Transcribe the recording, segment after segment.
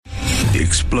The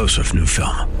explosive new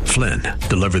film, Flynn,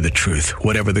 deliver the truth,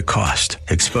 whatever the cost,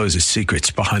 exposes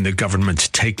secrets behind the government's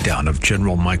takedown of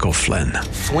General Michael Flynn.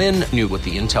 Flynn knew what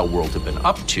the intel world had been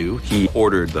up to. He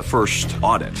ordered the first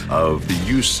audit of the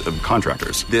use of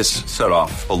contractors. This set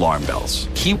off alarm bells.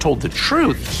 He told the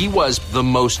truth. He was the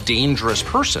most dangerous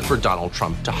person for Donald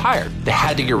Trump to hire. They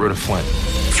had to get rid of Flynn.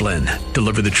 Flynn,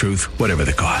 deliver the truth, whatever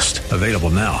the cost. Available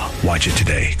now. Watch it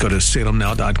today. Go to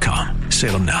salemnow.com.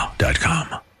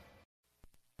 salemnow.com.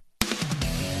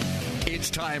 It's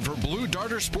time for Blue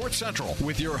Darter Sports Central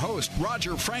with your host,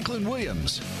 Roger Franklin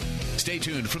Williams. Stay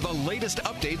tuned for the latest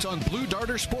updates on Blue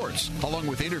Darter Sports, along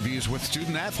with interviews with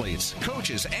student athletes,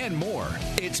 coaches, and more.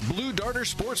 It's Blue Darter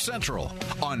Sports Central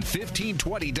on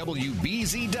 1520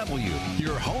 WBZW,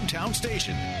 your hometown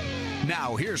station.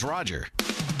 Now, here's Roger.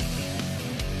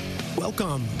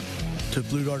 Welcome to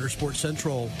Blue Darter Sports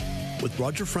Central with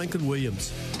Roger Franklin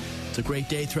Williams. It's a great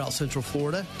day throughout Central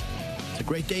Florida. It's a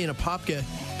great day in Apopka.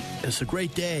 It's a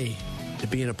great day to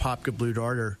be in Apopka Blue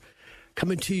Darter.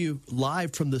 Coming to you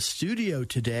live from the studio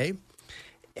today,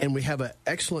 and we have an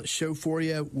excellent show for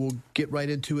you. We'll get right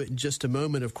into it in just a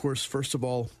moment. Of course, first of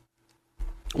all,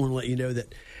 I want to let you know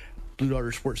that Blue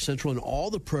Darter Sports Central and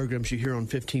all the programs you hear on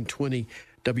 1520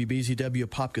 WBZW,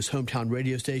 Apopka's hometown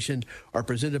radio station, are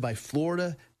presented by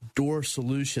Florida Door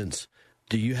Solutions.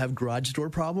 Do you have garage door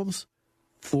problems?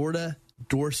 Florida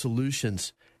Door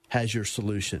Solutions has your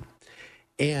solution.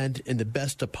 And in the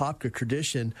best Apopka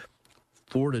tradition,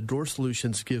 Florida Door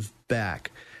Solutions give back.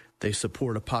 They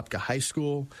support Apopka High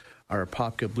School, our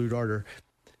Apopka Blue Darter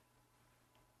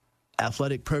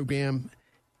athletic program,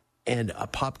 and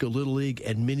Apopka Little League,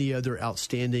 and many other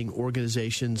outstanding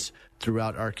organizations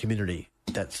throughout our community.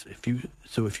 If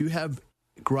you have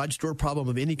a garage door problem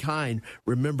of any kind,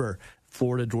 remember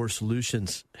Florida Door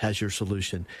Solutions has your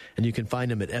solution. And you can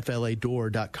find them at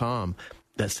fladoor.com.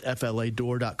 That's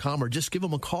fladoor.com, or just give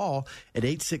them a call at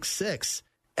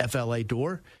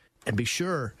 866-FLA-DOOR, and be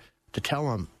sure to tell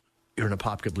them you're an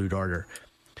Apopka Blue Darter.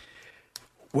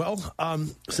 Well,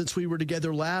 since we were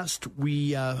together last,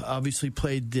 we obviously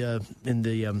played in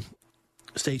the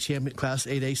Class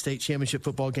 8A state championship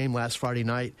football game last Friday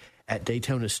night at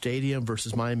Daytona Stadium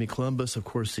versus Miami Columbus. Of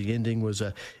course, the ending was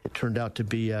it turned out to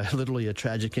be literally a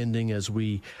tragic ending, as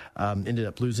we ended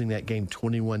up losing that game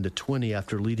 21-20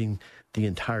 after leading the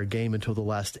entire game until the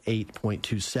last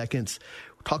 8.2 seconds.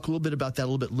 We'll talk a little bit about that a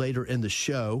little bit later in the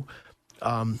show.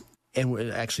 And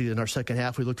actually, in our second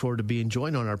half, we look forward to being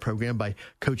joined on our program by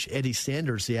Coach Eddie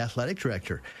Sanders, the athletic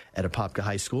director at Apopka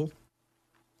High School.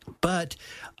 But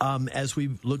as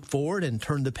we look forward and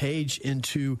turn the page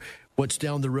into what's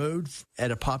down the road at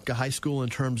Apopka High School in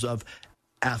terms of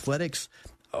athletics,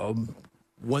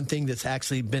 one thing that's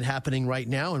actually been happening right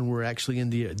now, and we're actually in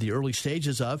the early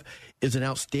stages of, is an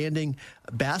outstanding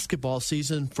basketball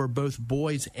season for both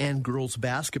boys and girls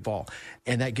basketball.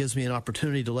 And that gives me an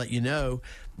opportunity to let you know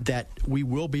that we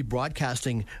will be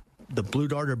broadcasting the Blue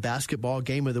Darter basketball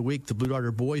game of the week, the Blue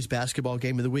Darter boys basketball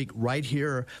game of the week, right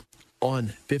here on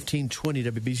 1520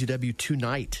 WBZW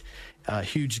tonight.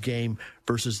 Huge game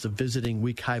versus the visiting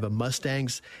Wekiva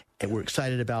Mustangs. And we're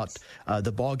excited about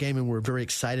the ball game, and we're very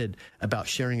excited about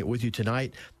sharing it with you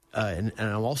tonight. And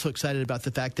I'm also excited about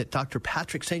the fact that Dr.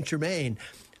 Patrick St. Germain,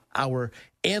 our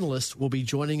analyst, will be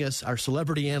joining us, our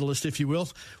celebrity analyst, if you will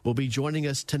be joining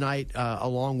us tonight,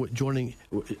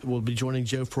 we'll be joining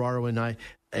Joe Ferraro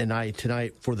and I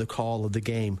tonight for the call of the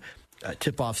game.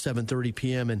 Tip-off 7:30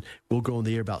 p.m., and we'll go on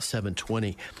the air about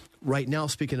 7:20. Right now,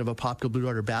 speaking of Apopka Blue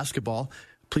Darter basketball,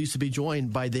 pleased to be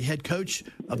joined by the head coach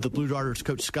of the Blue Darters,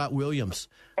 Coach Scott Williams.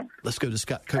 Let's go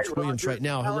to Coach Williams right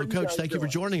now. Hello, Coach. Thank you for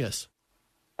joining us.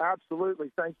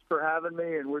 Absolutely. Thanks for having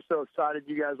me, and we're so excited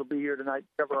you guys will be here tonight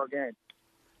to cover our game.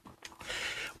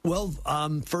 Well,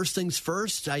 first things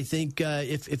first, I think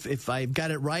if I've got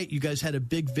it right, you guys had a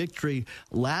big victory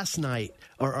last night,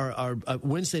 or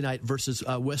Wednesday night versus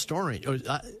West Orange, or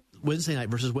Wednesday night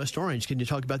versus West Orange. Can you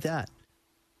talk about that?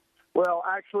 Well,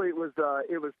 actually, it was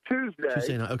Tuesday.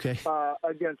 Tuesday night, okay.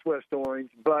 Against West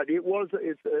Orange, but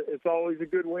it's always a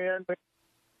good win.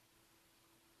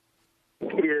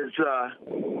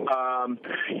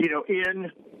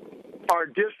 In our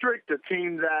district, a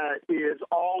team that is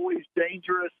always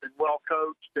dangerous and well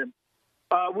coached, and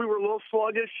we were a little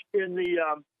sluggish in the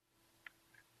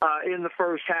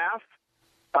first half,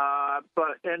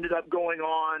 but ended up going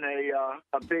on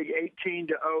a big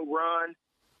 18-0 run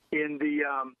in the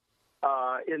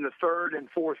third and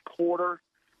fourth quarter.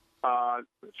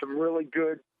 Some really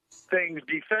good things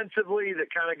defensively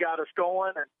that kind of got us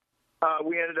going, and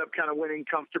we ended up kind of winning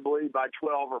comfortably by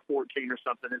 12 or 14 or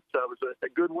something. And so it was a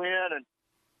good win, and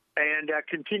and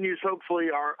continues, hopefully,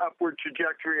 our upward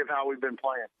trajectory of how we've been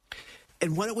playing.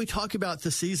 And why don't we talk about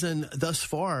the season thus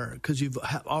far? Because you've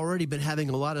already been having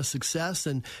a lot of success,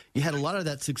 and you had a lot of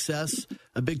that success,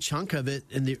 a big chunk of it,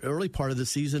 in the early part of the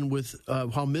season with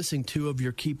while missing two of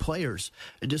your key players.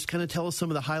 And just kind of tell us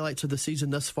some of the highlights of the season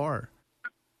thus far.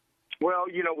 Well,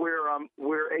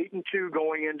 we're 8-2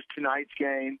 going into tonight's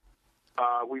game.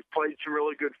 We've played some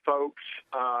really good folks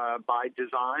by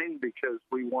design because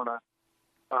we want to.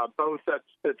 Both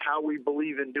that's how we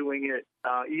believe in doing it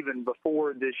even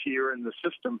before this year and the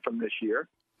system from this year.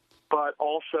 But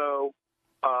also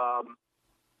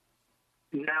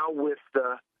now with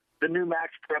the new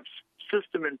Max Preps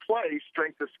system in place,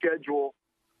 strength of schedule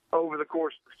over the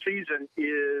course of the season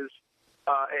is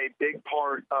a big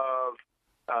part of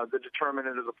the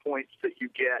determinant of the points that you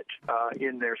get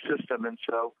in their system. And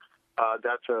so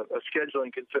that's a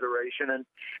scheduling consideration.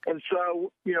 And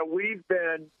so,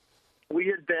 we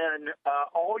had been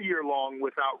all year long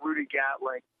without Rudy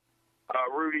Gatling.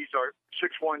 Rudy's our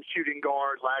 6'1" shooting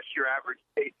guard. Last year averaged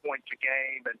 8 points a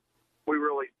game, and we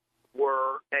really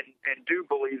were and do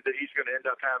believe that he's going to end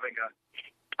up having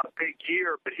a big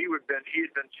year. But he had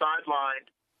been sidelined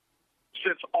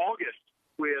since August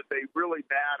with a really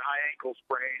bad high ankle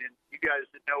sprain. And you guys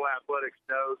that know athletics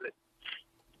know that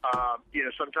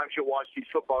sometimes you'll watch these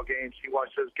football games. You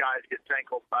watch those guys get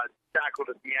tackled at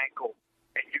the ankle.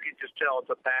 And you can just tell it's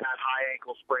a bad high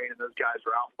ankle sprain, and those guys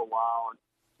are out for a while. And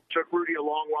it took Rudy a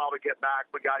long while to get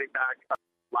back. We got him back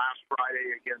last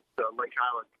Friday against Lake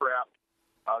Highland Prep.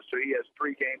 So he has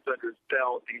 3 games under his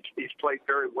belt. He's played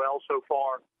very well so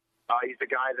far. He's a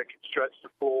guy that can stretch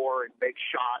the floor and make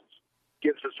shots.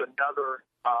 Gives us another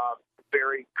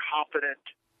very confident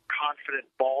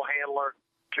ball handler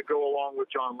to go along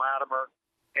with John Latimer.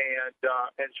 And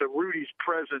so Rudy's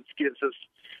presence gives us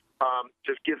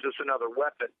another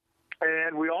weapon.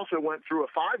 And we also went through a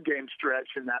 5-game stretch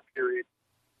in that period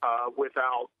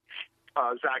without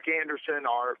Zach Anderson,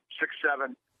 our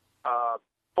 6'7"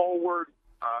 forward,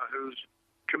 who's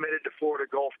committed to Florida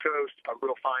Gulf Coast, a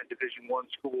real fine Division I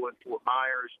school in Fort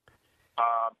Myers.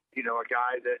 A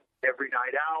guy that every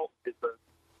night out is a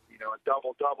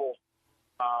double-double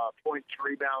points,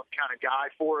 rebounds kind of guy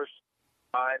for us.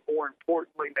 And more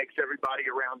importantly, makes everybody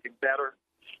around him better.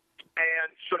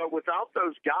 And so without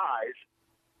those guys,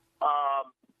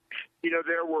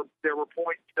 there were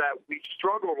points that we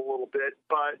struggled a little bit,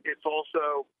 but it's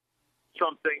also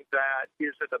something that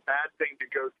isn't a bad thing to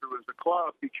go through as a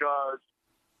club because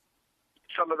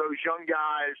some of those young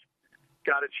guys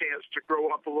got a chance to grow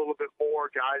up a little bit more,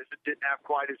 guys that didn't have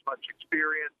quite as much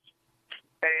experience.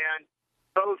 And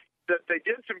both that they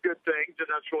did some good things, and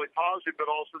that's really positive, but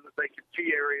also that they can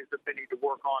see areas that they need to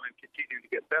work on and continue to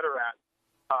get better at.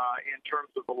 In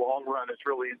terms of the long run, is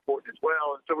really important as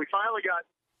well. And so we finally got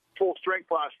full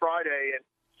strength last Friday, and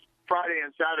Friday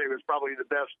and Saturday was probably the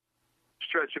best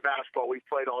stretch of basketball we've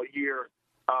played all year.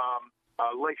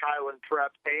 Lake Highland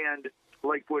Prep and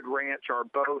Lakewood Ranch are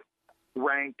both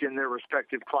ranked in their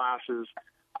respective classes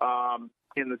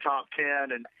in the top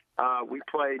 10. And we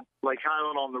played Lake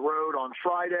Highland on the road on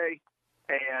Friday,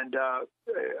 and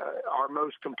our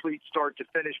most complete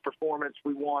start-to-finish performance,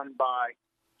 we won by,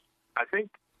 I think,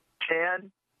 10,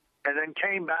 and then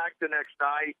came back the next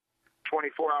night,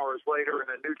 24 hours later, in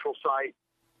a neutral site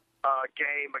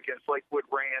game against Lakewood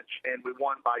Ranch, and we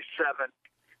won by 7.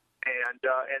 And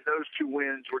those 2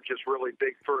 wins were just really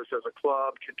big for us as a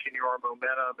club, continue our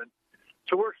momentum. And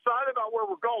so we're excited about where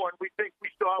we're going. We think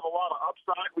we still have a lot of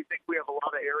upside. We think we have a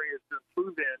lot of areas to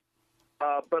improve in.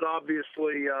 But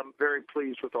obviously, I'm very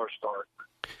pleased with our start.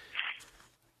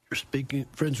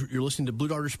 Friends, you're listening to Blue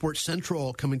Darter Sports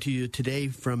Central, coming to you today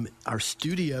from our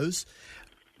studios.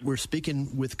 We're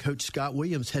speaking with Coach Scott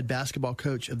Williams, head basketball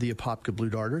coach of the Apopka Blue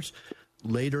Darters.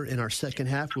 Later in our second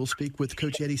half, we'll speak with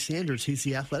Coach Eddie Sanders. He's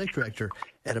the athletic director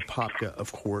at Apopka,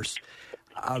 of course.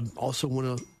 I also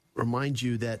want to remind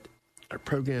you that our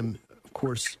program, of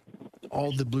course,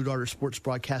 all the Blue Darter sports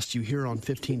broadcasts you hear on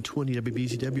 1520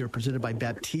 WBZW are presented by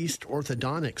Baptiste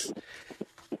Orthodontics.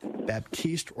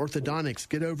 Baptiste Orthodontics.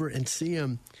 Get over and see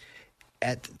them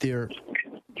at their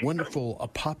wonderful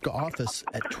Apopka office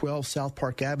at 12 South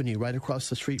Park Avenue, right across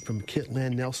the street from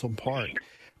Kitland Nelson Park.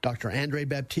 Dr. Andre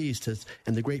Baptiste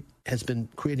has been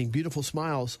creating beautiful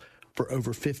smiles for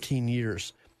over 15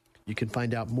 years. You can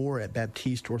find out more at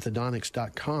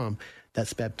BaptisteOrthodontics.com.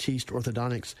 That's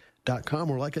BaptisteOrthodontics.com.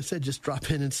 Or like I said, just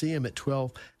drop in and see him at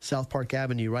 12 South Park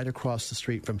Avenue, right across the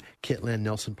street from Kitland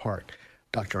Nelson Park.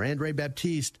 Dr. Andre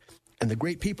Baptiste and the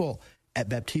great people at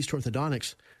Baptiste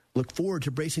Orthodontics look forward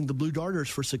to bracing the Blue Darters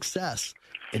for success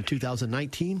in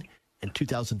 2019 and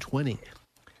 2020.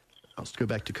 I'll go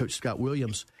back to Coach Scott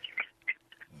Williams.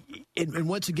 And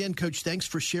once again, Coach, thanks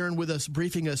for sharing with us,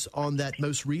 briefing us on that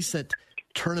most recent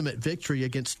tournament victory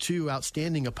against two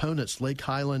outstanding opponents, Lake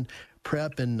Highland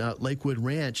Prep and Lakewood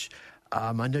Ranch.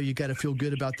 I know you got to feel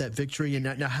good about that victory.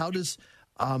 And now how does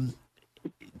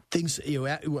things,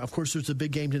 of course, there's a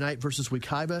big game tonight versus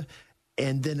Wekiva.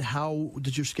 And then how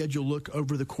does your schedule look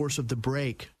over the course of the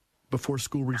break before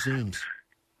school resumes?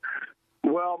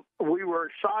 Well, we were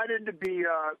excited to be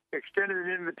extended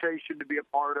an invitation to be a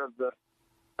part of the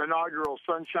inaugural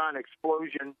Sunshine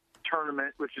Explosion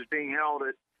tournament, which is being held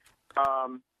at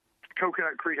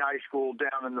Coconut Creek High School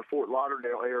down in the Fort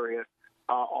Lauderdale area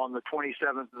on the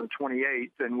 27th and the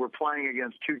 28th. And we're playing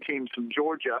against two teams from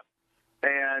Georgia.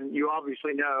 And you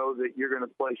obviously know that you're going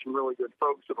to play some really good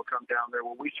folks that will come down there.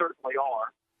 Well, we certainly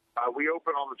are. We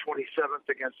open on the 27th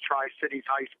against Tri-Cities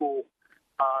High School.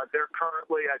 They're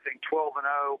currently, I think,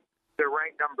 12-0. They're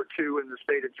ranked number 2 in the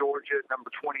state of Georgia, number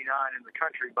 29 in the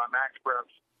country by Max Preps.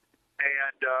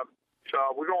 And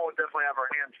so we're going to definitely have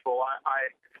our hands full. I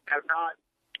have not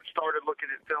started looking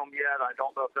at film yet. I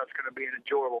don't know if that's going to be an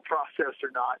enjoyable process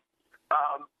or not.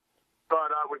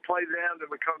 But we play them, then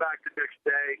we come back the next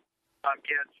day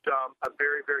against a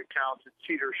very, very talented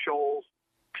Cedar Shoals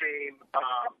team,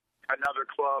 another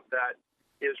club that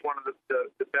is one of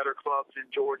the better clubs in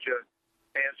Georgia.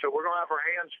 And so we're going to have our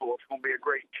hands full. It's going to be a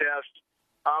great test.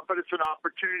 But it's an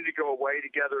opportunity to go away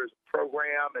together as a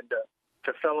program and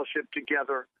to fellowship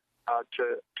together, to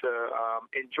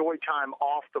enjoy time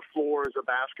off the floor as a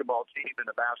basketball team and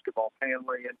a basketball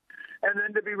family, and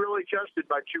then to be really tested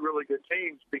by two really good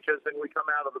teams, because then we come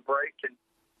out of the break and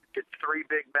it's 3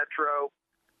 big metro,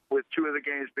 with 2 of the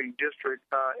games being district.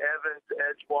 Evans,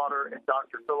 Edgewater, and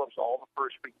Dr. Phillips all the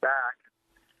first week back.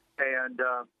 And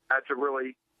that's a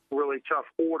really, really tough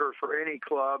order for any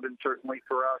club, and certainly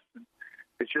for us. And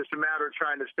it's just a matter of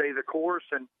trying to stay the course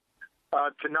and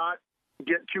to not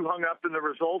get too hung up in the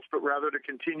results, but rather to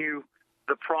continue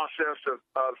the process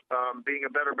of being a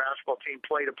better basketball team,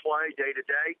 play to play, day to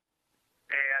day.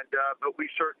 And but we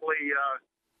certainly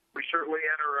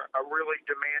enter a really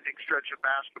demanding stretch of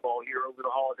basketball here over the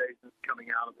holidays and coming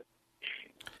out of it.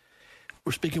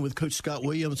 We're speaking with Coach Scott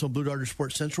Williams on Blue Darter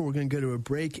Sports Central. We're going to go to a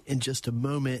break in just a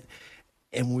moment.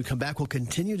 And when we come back, we'll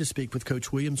continue to speak with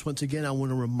Coach Williams. Once again, I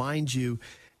want to remind you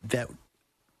that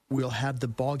we'll have the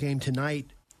ball game tonight,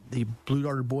 the Blue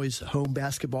Darter boys home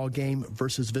basketball game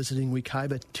versus visiting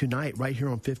Wekiva tonight right here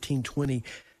on 1520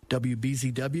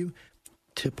 WBZW.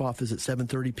 Tip-off is at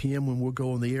 7:30 p.m. when we'll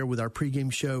go on the air with our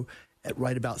pregame show at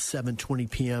right about 7:20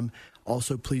 p.m.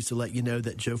 Also, pleased to let you know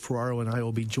that Joe Ferraro and I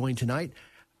will be joined tonight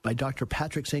by Dr.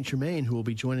 Patrick St. Germain, who will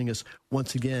be joining us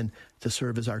once again to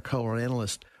serve as our color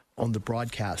analyst on the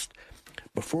broadcast.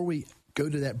 Before we go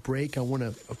to that break, I want to,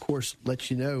 of course, let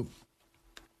you know,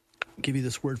 give you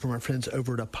this word from our friends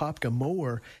over at Apopka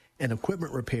Mower and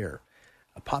Equipment Repair.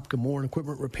 Apopka Mower and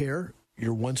Equipment Repair,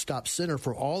 your one-stop center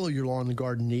for all of your lawn and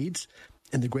garden needs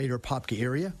in the greater Apopka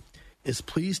area, is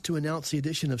pleased to announce the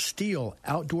addition of Steel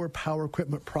outdoor power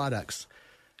equipment products.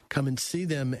 Come and see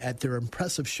them at their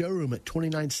impressive showroom at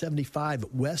 2975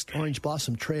 West Orange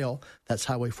Blossom Trail. That's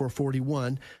Highway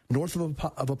 441, north of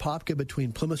Apopka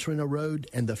between Plymouth Reno Road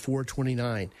and the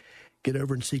 429. Get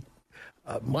over and see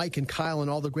Mike and Kyle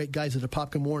and all the great guys at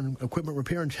Apopka Mower and Equipment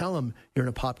Repair and tell them you're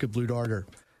an Apopka Blue Darter.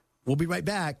 We'll be right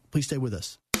back. Please stay with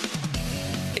us.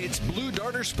 It's Blue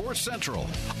Darter Sports Central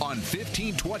on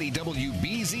 1520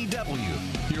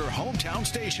 WBZW, your hometown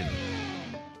station.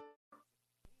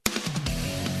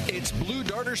 It's Blue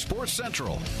Darter Sports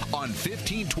Central on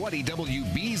 1520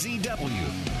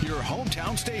 WBZW, your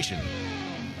hometown station.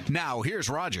 Now, here's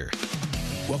Roger.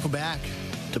 Welcome back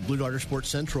to Blue Darter Sports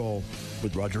Central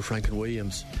with Roger Franklin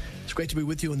Williams. It's great to be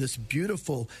with you on this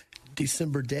beautiful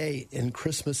December day in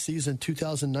Christmas season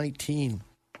 2019.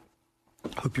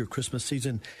 Hope your Christmas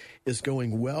season is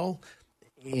going well,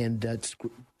 and it's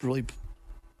really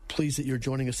pleased that you're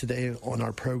joining us today on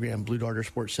our program, Blue Darter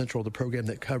Sports Central, the program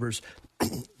that covers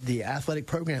the athletic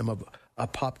program of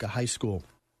Apopka High School.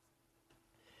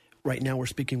 Right now we're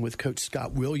speaking with Coach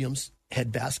Scott Williams,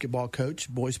 head basketball coach,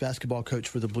 boys basketball coach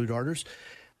for the Blue Darters.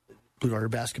 Blue Darter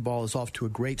basketball is off to a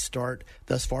great start.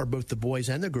 Thus far, both the boys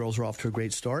and the girls are off to a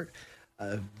great start.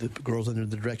 The girls under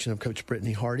the direction of Coach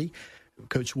Brittany Hardy.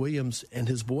 Coach Williams and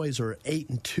his boys are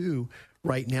 8-2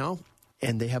 right now,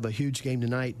 and they have a huge game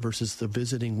tonight versus the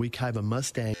visiting Wekiva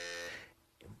Mustang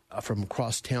from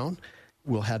across town.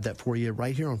 We'll have that for you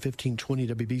right here on 1520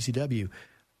 WBZW.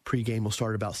 Pre-game will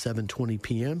start about 7:20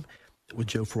 p.m. with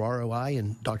Joe Ferraro, I,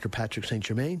 and Dr. Patrick St.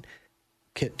 Germain.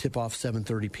 Tip-off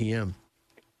 7:30 p.m.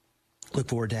 Look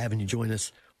forward to having you join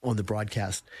us on the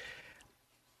broadcast.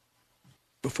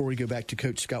 before we go back to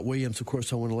Coach Scott Williams, of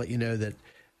course, I want to let you know that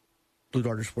Blue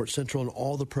Darter Sports Central and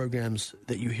all the programs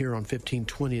that you hear on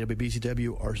 1520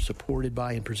 WBZW are supported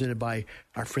by and presented by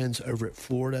our friends over at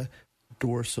Florida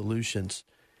Door Solutions.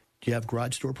 Do you have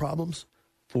garage door problems?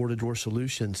 Florida Door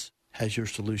Solutions has your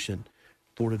solution.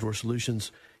 Florida Door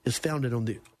Solutions is founded on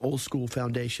the old school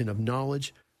foundation of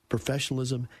knowledge,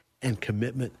 professionalism, and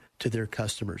commitment to their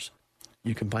customers.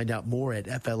 You can find out more at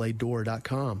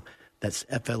fladoor.com. That's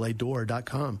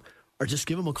fladoor.com. Or just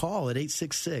give them a call at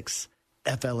 866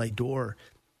 FLA Door,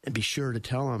 and be sure to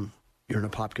tell them you're an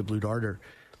Apopka Blue Darter.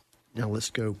 Now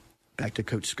let's go back to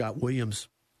Coach Scott Williams,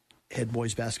 head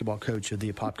boys basketball coach of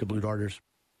the Apopka Blue Darters.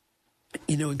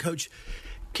 And Coach,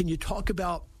 can you talk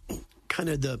about kind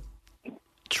of the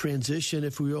transition,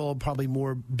 if we will, probably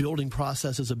more building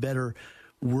process is a better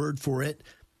word for it?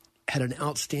 Had an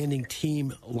outstanding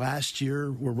team last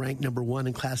year. We're ranked number 1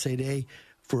 in Class 8A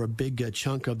for a big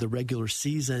chunk of the regular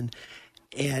season.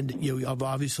 And,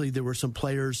 obviously there were some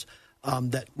players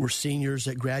that were seniors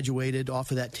that graduated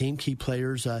off of that team, key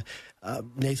players.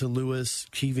 Nathan Lewis,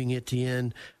 Keeving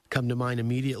Etienne come to mind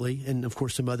immediately, and, of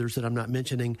course, some others that I'm not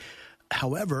mentioning.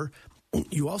 However,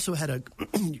 you also had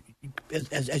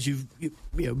as you've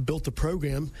built the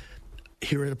program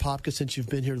here at Apopka since you've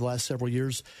been here the last several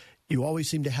years, you always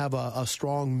seem to have a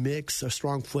strong mix, a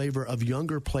strong flavor of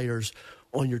younger players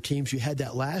on your teams. You had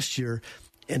that last year,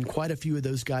 and quite a few of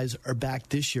those guys are back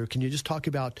this year. Can you just talk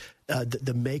about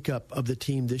the makeup of the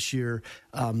team this year,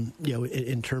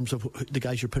 in terms of the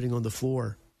guys you're putting on the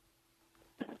floor?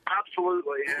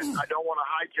 Absolutely, and I don't want to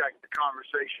hijack the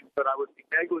conversation, but I would be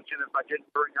negligent if I didn't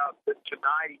bring up that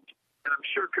tonight, and I'm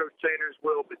sure Coach Sanders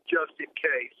will, but just in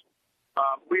case,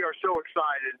 we are so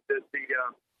excited that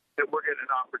that we're getting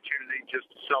an opportunity just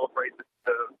to celebrate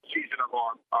the season of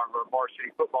our varsity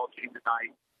football team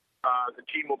tonight. The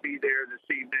team will be there this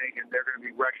evening, and they're going to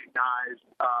be recognized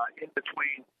in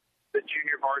between the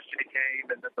junior varsity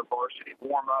game and then the varsity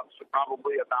warm-up. So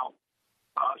probably about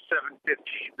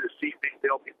 7:15 this evening,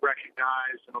 they'll be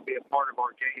recognized and they'll be a part of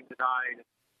our game tonight.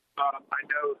 I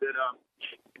know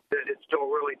that it's still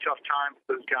a really tough time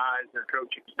for those guys, their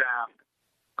coaching staff,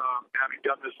 having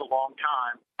done this a long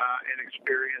time and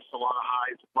experienced a lot of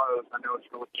highs and lows. I know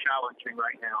it's really challenging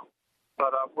right now,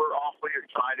 but we're awfully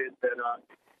excited that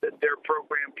their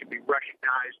program can be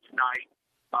recognized tonight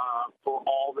for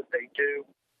all that they do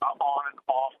on and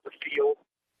off the field.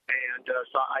 And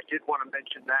so I did want to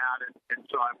mention that, and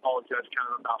so I apologize kind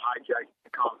of about hijacking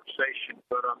the conversation.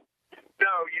 But,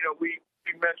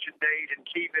 we mentioned Nate and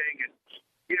Keeving, and,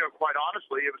 quite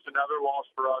honestly, it was another loss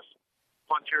for us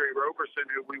on Terry Roberson,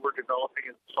 who we were developing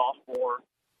as a sophomore,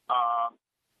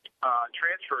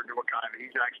 transferred to Wakaiva.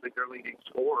 He's actually their leading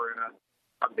scorer and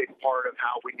a big part of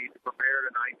how we need to prepare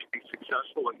tonight to be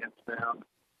successful against them,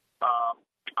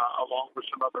 along with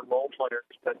some other role players.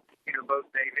 But, both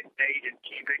Nate and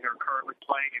Keeving are currently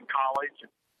playing in college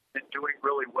and doing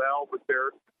really well with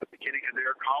the beginning of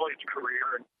their college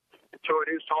career. And so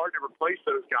it is hard to replace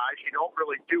those guys. You don't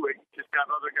really do it. You just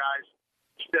have other guys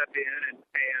step in,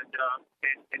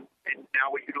 and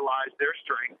now we utilize their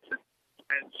strengths.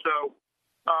 And so,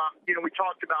 we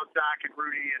talked about Zach and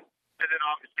Rudy, and then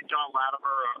obviously John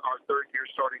Latimer, our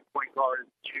third-year starting point guard,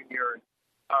 and junior.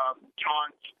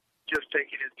 John's just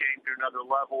taking his game to another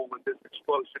level with his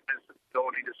explosiveness and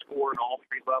ability to score in all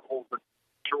three levels and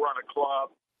to run a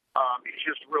club. He's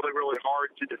just really, really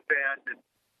hard to defend and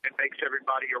makes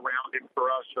everybody around him for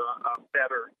us a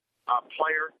better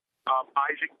player.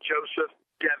 Isaac Joseph,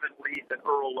 Devin Leith, and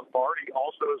Earl Lombardi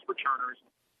also as returners.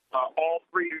 All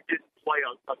three who didn't play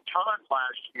a ton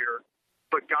last year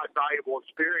but got valuable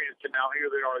experience, and now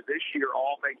here they are this year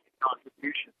all making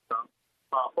contributions.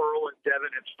 Earl and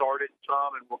Devin have started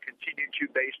some and will continue to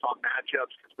based on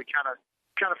matchups because we kind of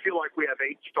feel like we have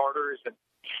 8 starters and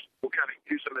we'll kind of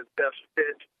use them as best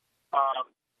fit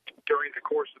during the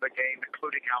course of the game,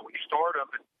 including how we start them.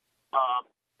 And,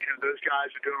 those guys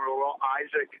are doing real well.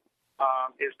 Isaac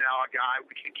is now a guy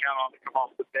we can count on to come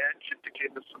off the bench and to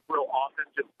give us some real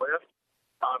offensive lift.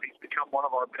 He's become one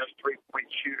of our best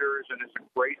three-point shooters and is a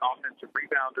great offensive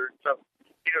rebounder. So,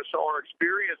 so our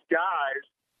experienced guys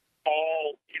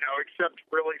all, except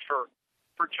really for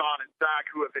John and Zach,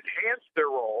 who have enhanced their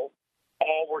role,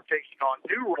 all were taking on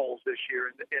new roles this year,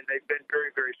 and they've been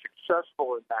very, very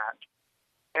successful in that.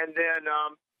 And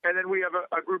then we have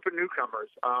a group of newcomers.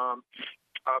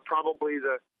 Probably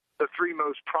the three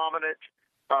most prominent,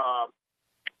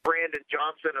 Brandon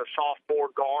Johnson, a sophomore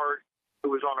guard who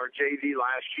was on our JV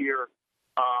last year,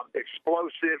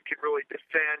 explosive, can really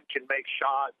defend, can make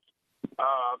shots.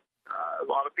 A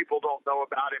lot of people don't know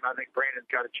about him. I think Brandon's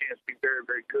got a chance to be very,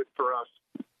 very good for us.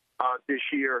 this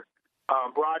year.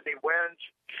 Rodney Wins,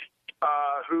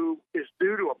 who is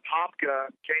new to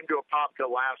Apopka, came to Apopka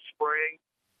last spring.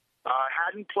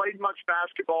 Hadn't played much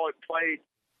basketball. Had played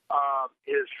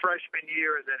his freshman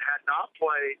year and then had not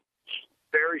played.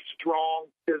 Very strong,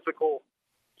 physical,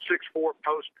 6'4"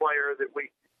 post player that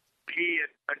he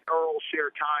and Earl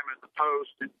share time in the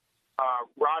post. And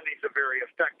Rodney's a very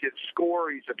effective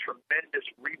scorer. He's a tremendous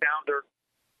rebounder,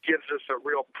 gives us a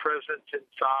real presence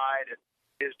inside, and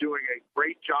is doing a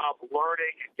great job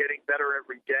learning and getting better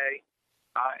every day.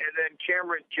 And then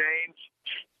Cameron James,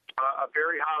 a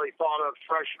very highly thought of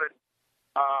freshman,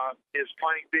 is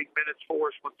playing big minutes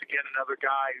for us. Once again, another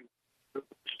guy who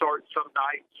starts some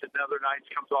nights and other nights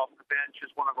comes off the bench,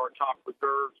 is one of our top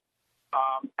reserves.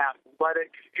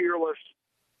 Athletic, fearless,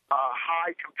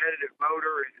 high competitive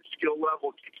motor, and his skill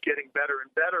level keeps getting better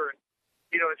and better. And,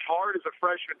 it's hard as a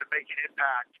freshman to make an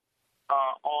impact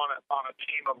on a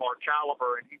team of our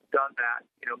caliber, and he's done that,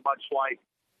 much like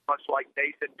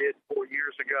Nathan did 4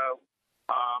 years ago.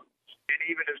 And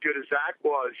even as good as Zach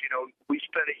was, we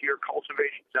spent a year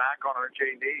cultivating Zach on our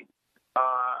JV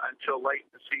until late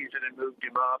in the season and moved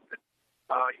him up. And,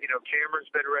 Cameron's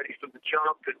been ready from the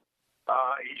jump, and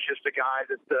he's just a guy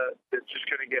that's just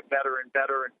going to get better and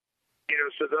better. And,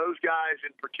 so those guys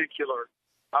in particular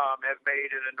have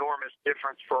made an enormous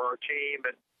difference for our team.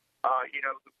 And,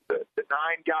 the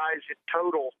 9 guys in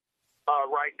total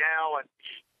right now, and,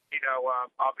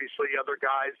 obviously other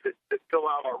guys that fill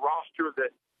out our roster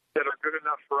that are good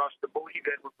enough for us to believe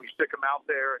in when we stick them out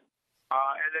there.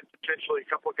 And then potentially a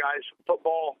couple of guys from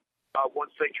football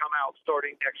once they come out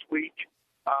starting next week.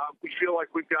 We feel like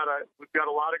we've got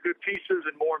a lot of good pieces,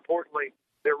 and more importantly,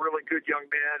 they're really good young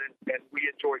men, and we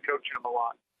enjoy coaching them a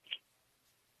lot.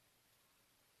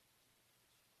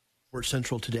 Sports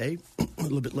Central today. A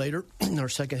little bit later, in our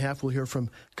second half, we'll hear from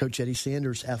Coach Eddie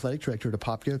Sanders, athletic director at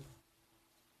Apopka.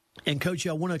 And, Coach,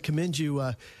 I want to commend you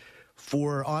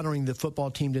for honoring the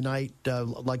football team tonight,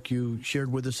 like you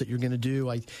shared with us that you're going to do.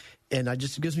 And it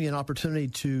just gives me an opportunity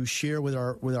to share with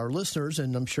our listeners,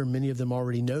 and I'm sure many of them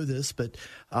already know this, but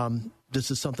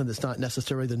this is something that's not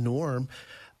necessarily the norm,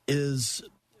 is,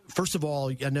 first of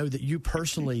all, I know that you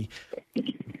personally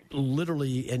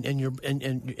literally and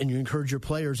you encourage your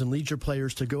players and lead your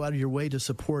players to go out of your way to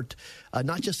support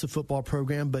not just the football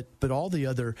program, but all the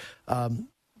other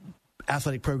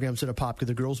athletic programs at Apopka,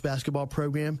 the girls basketball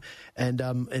program, and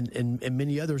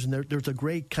many others. And there's a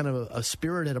great kind of a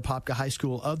spirit at Apopka High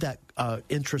School of that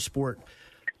intra-sport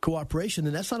cooperation,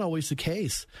 and that's not always the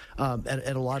case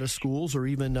at a lot of schools or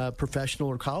even professional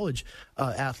or college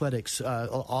athletics.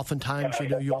 Oftentimes,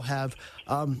 you'll have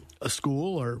a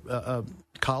school or a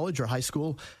college or high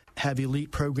school have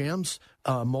elite programs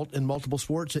in multiple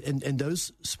sports, and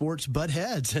those sports butt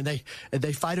heads, and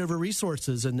they fight over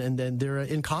resources, and then they're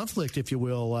in conflict, if you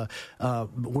will.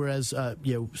 Whereas,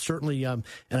 certainly, and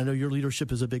I know your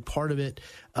leadership is a big part of it.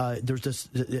 There's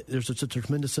just a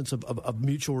tremendous sense of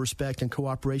mutual respect and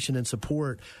cooperation and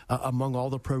support among all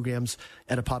the programs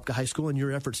at Apopka High School, and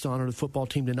your efforts to honor the football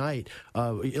team tonight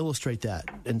illustrate that.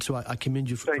 And so I commend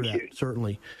you for that,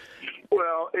 certainly.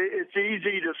 Well, it's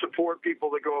easy to support people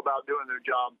that go about doing their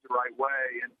jobs the right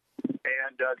way, and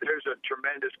there's a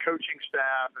tremendous coaching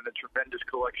staff and a tremendous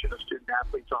collection of student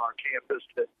athletes on our campus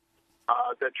that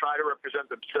try to represent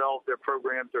themselves, their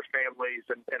programs, their families,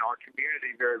 and our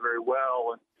community very, very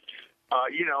well. And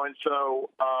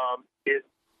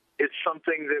it's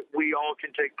something that we all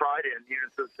can take pride in.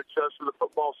 The success of the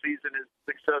football season is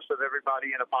the success of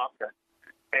everybody in Apopka.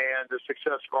 And the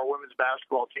success of our women's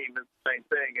basketball team is the same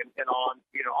thing, and on,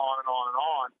 on and on and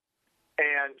on.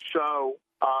 And so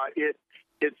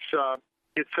it's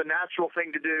a natural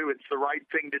thing to do. It's the right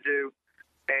thing to do.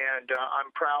 And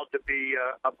I'm proud to be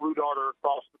a Blue Darter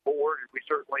across the board. And we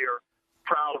certainly are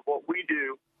proud of what we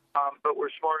do. But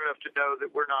we're smart enough to know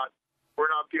that we're not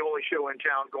the only show in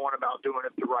town going about doing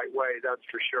it the right way. That's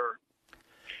for sure.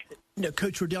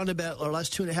 Coach, we're down to about our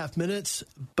last 2.5 minutes,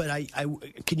 but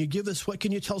can you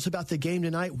tell us about the game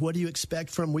tonight? What do you expect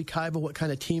from Wekiva? What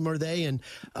kind of team are they? And,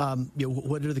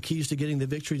 what are the keys to getting the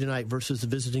victory tonight versus the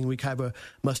visiting Wekiva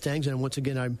Mustangs? And once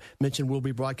again, I mentioned we'll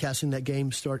be broadcasting that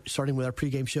game starting with our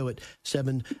pregame show at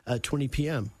 7:20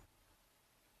 p.m.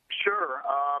 Sure.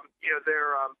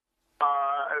 They're a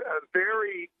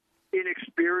very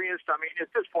inexperienced. I mean,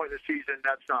 at this point in the season,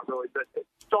 that's not really, but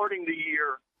starting the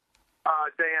year,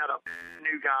 they had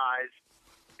new guys.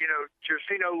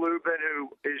 Gersino Lubin,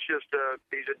 who is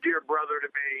he's a dear brother to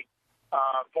me,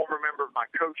 former member of my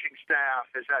coaching staff,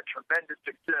 has had tremendous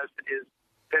success in his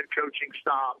head coaching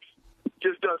stops.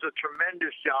 Just does a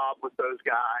tremendous job with those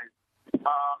guys.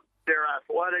 They're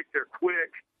athletic, they're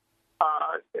quick,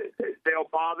 they'll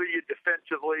bother you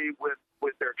defensively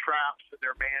with their traps and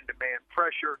their man-to-man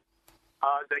pressure.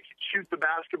 They can shoot the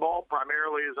basketball,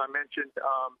 primarily, as I mentioned,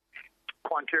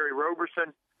 Quanteri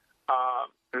Roberson,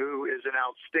 who is an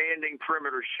outstanding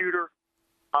perimeter shooter.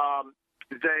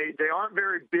 They aren't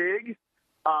very big,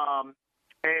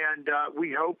 and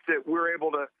we hope that we're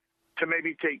able to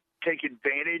maybe take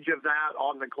advantage of that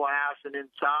on the glass and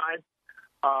inside.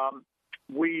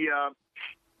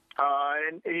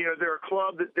 And they're a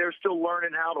club that they're still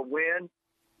learning how to win.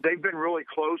 They've been really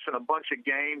close in a bunch of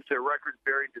games. Their record's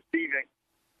very deceiving.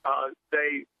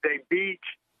 They beat,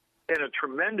 in a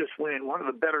tremendous win, one of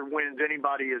the better wins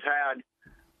anybody has had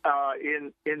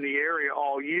in the area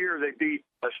all year. They beat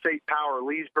a State Power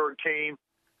Leesburg team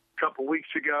a couple weeks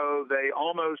ago. They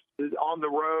almost, on the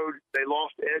road, they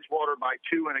lost to Edgewater by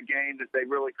 2 in a game that they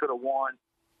really could have won.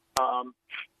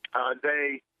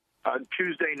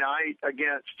 Tuesday night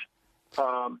against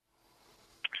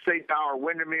State Power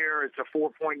Windermere, it's a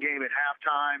 4-point game at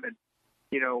halftime, and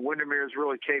Windermere is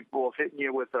really capable of hitting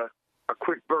you with a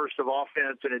quick burst of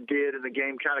offense, and it did, and the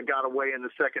game kind of got away in the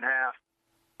second half.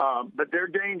 But they're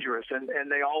dangerous,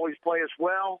 and they always play us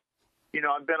well.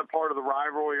 I've been a part of the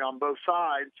rivalry on both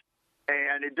sides,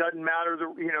 and it doesn't matter.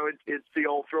 It's the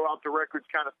old throw out the records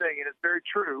kind of thing, and it's very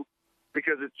true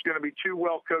because it's going to be two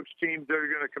well-coached teams that are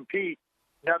going to compete.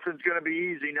 Nothing's going to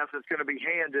be easy. Nothing's going to be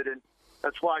handed, and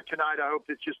that's why tonight I hope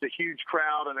it's just a huge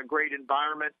crowd and a great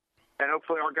environment, and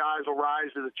hopefully our guys will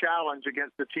rise to the challenge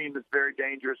against a team that's very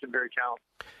dangerous and very talented.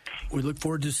 We look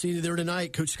forward to seeing you there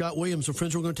tonight. Coach Scott Williams. So,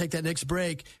 friends, we're going to take that next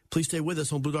break. Please stay with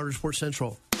us on Blue Darter Sports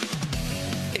Central.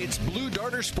 It's Blue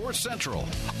Darter Sports Central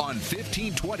on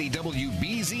 1520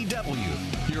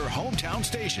 WBZW, your hometown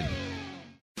station.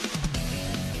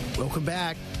 Welcome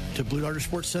back to Blue Darter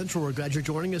Sports Central. We're glad you're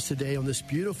joining us today on this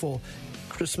beautiful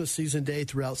Christmas season day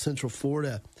throughout Central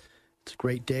Florida. It's a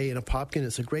great day in Apopka.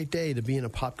 It's a great day to be in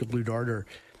Apopka Blue Darter.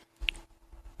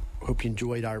 Hope you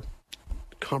enjoyed our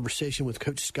conversation with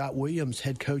Coach Scott Williams,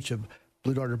 head coach of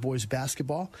Blue Darter boys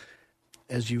basketball.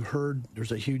 As you heard,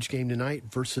 there's a huge game tonight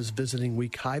versus visiting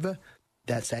Wekiva.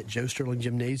 That's at Joe Sterling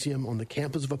Gymnasium on the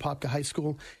campus of Apopka High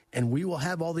School. And we will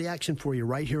have all the action for you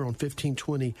right here on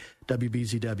 1520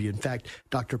 WBZW. In fact,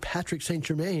 Dr. Patrick St.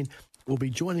 Germain will be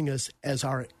joining us as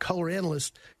our color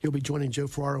analyst. He'll be joining Joe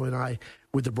Ferraro and I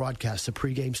with the broadcast. The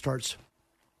pregame starts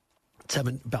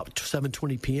about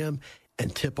 7:20 p.m.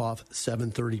 and tip-off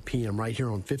 7:30 p.m. right here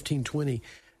on 1520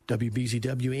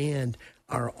 WBZW and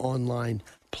our online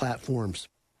platforms.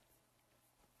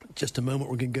 Just a moment,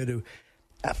 we're going to go to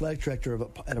athletic director at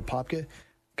Apopka,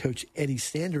 Coach Eddie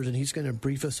Sanders, and he's going to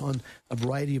brief us on a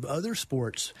variety of other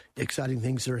sports, exciting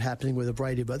things that are happening with a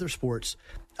variety of other sports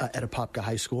at Apopka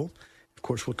High School. Of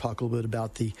course, we'll talk a little bit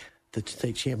about the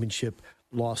state championship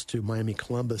loss to Miami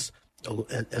Columbus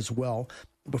as well.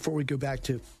 Before we go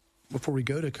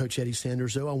to Coach Eddie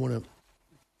Sanders, though, I want to,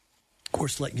 of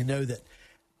course, let you know that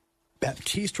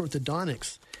Baptiste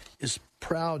Orthodontics is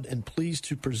proud and pleased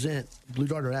to present Blue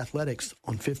Darter Athletics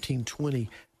on 1520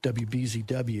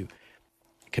 WBZW.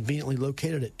 Conveniently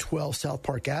located at 12 South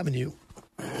Park Avenue,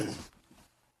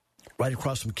 right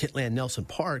across from Kitland Nelson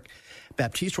Park,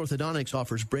 Baptiste Orthodontics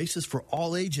offers braces for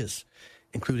all ages,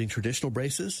 including traditional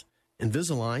braces,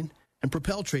 Invisalign, and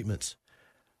Propel treatments.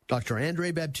 Dr.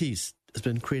 Andre Baptiste has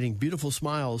been creating beautiful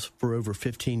smiles for over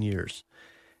 15 years.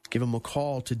 Give him a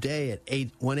call today at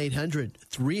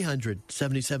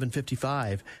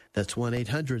 1-800-300-7755. That's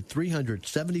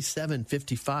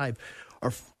 1-800-300-7755.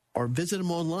 Or visit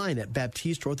him online at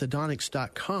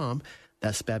BaptisteOrthodontics.com.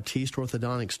 That's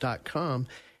BaptisteOrthodontics.com.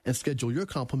 And schedule your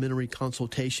complimentary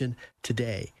consultation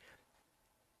today.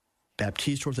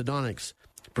 Baptiste Orthodontics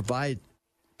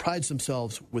prides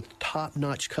themselves with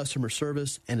top-notch customer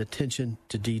service and attention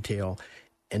to detail.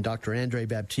 And Dr. Andre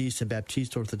Baptiste and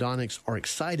Baptiste Orthodontics are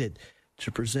excited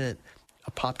to present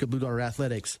Apopka Blue Darter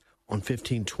Athletics on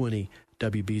 1520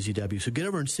 WBZW. So get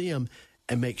over and see them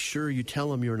and make sure you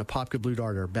tell them you're an Apopka Blue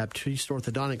Darter. Baptiste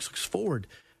Orthodontics looks forward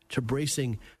to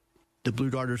bracing the Blue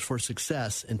Darters for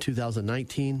success in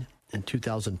 2019 and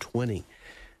 2020.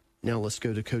 Now let's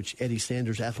go to Coach Eddie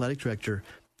Sanders, Athletic Director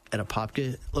at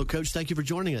Apopka. Hello, Coach. Thank you for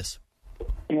joining us.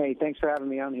 Hey, thanks for having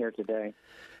me on here today.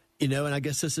 And I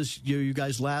guess this is you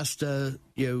guys' last day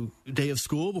of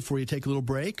school before you take a little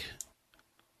break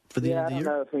for the end of the year? I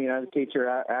don't know if the teacher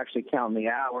actually counting the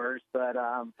hours, but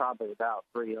probably about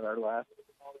 3 or less.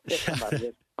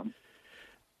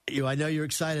 I know you're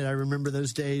excited. I remember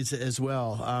those days as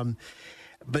well.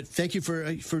 But thank you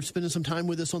for spending some time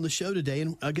with us on the show today.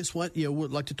 And guess what? We'd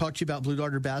like to talk to you about Blue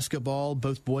Darter basketball,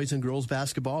 both boys and girls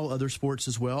basketball, other sports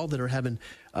as well that are having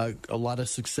a lot of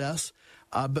success.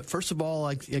 But first of all,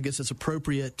 I guess it's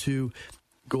appropriate to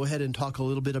go ahead and talk a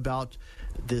little bit about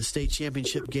the state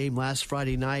championship game last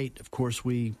Friday night. Of course,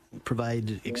 we have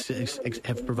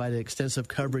provided extensive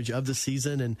coverage of the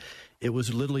season, and it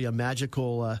was literally a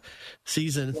magical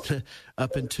season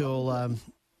up until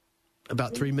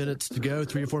about 3 or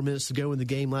 4 minutes to go in the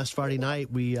game last Friday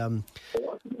night.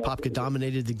 Popka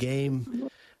dominated the game,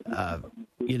 had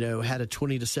a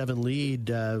 20-7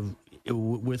 lead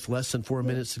with less than 4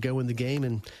 minutes to go in the game,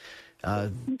 and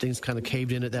things kind of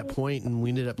caved in at that point, and we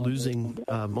ended up losing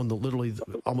on literally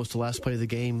almost the last play of the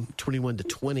game,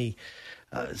 21-20,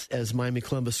 as Miami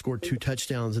Columbus scored 2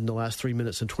 touchdowns in the last 3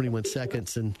 minutes and 21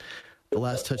 seconds, and the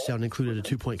last touchdown included a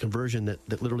 2-point conversion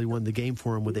that literally won the game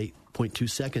for him with 8.2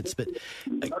 seconds. But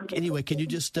anyway, can you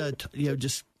just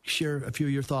just share a few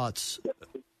of your thoughts?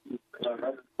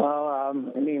 Well,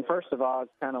 first of all,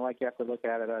 it's kind of like you have to look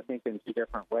at it, I think, in 2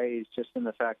 different ways, just in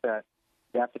the fact that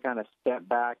you have to kind of step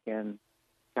back and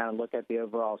kind of look at the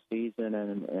overall season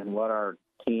and what our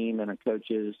team and our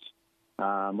coaches,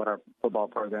 what our football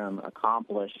program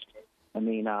accomplished.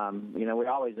 We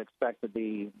always expect to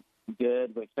be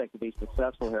good. We expect to be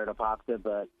successful here at Apopka,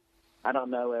 but I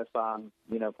don't know if,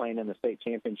 playing in the state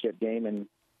championship game and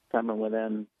coming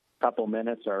within a couple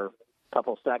minutes or a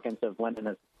couple seconds of winning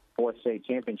a 4th state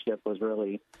championship was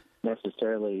really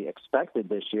necessarily expected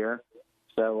this year.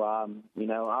 So,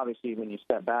 obviously when you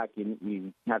step back,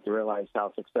 you have to realize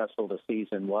how successful the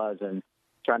season was and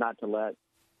try not to let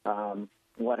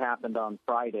what happened on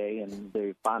Friday and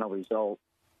the final result,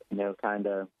 kind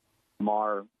of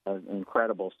mar an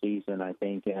incredible season, I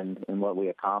think, and what we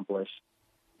accomplished.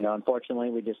 Unfortunately,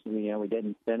 we just, we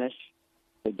didn't finish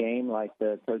the game like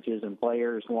the coaches and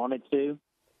players wanted to,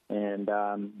 and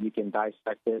you can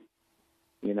dissect it,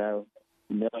 a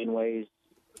million ways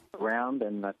around,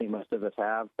 and I think most of us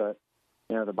have, but,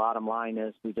 the bottom line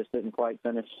is we just didn't quite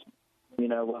finish,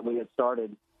 what we had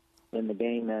started in the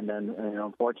game, and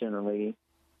unfortunately,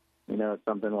 it's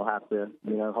something we'll have to,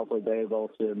 hopefully be able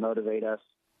to motivate us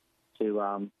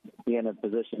to be in a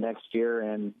position next year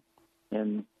and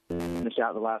finish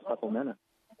out the last couple minutes.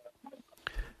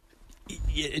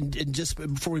 And just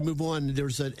before we move on,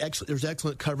 there's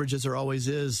excellent coverage, as there always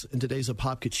is, in today's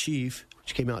Apopka Chief,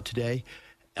 which came out today,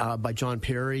 by John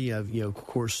Perry. Of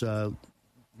course,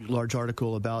 large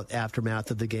article about aftermath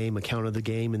of the game, account of the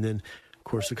game, and then, of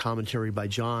course, a commentary by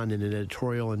John and an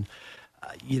editorial. And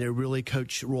really,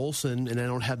 Coach Rolson, and I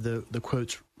don't have the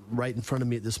quotes right in front of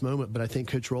me at this moment, but I think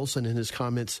Coach Rolson in his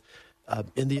comments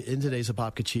in today's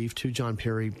Apopka Chief to John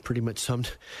Perry pretty much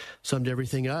summed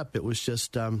everything up. It was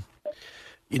just a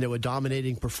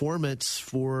dominating performance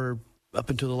for up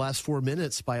until the last 4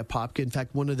 minutes by Apopka. In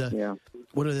fact, one of the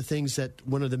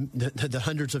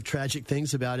hundreds of tragic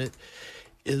things about it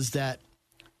is that,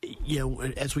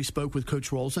 as we spoke with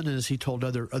Coach Rolson and as he told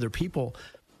other people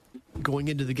going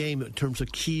into the game in terms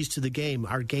of keys to the game,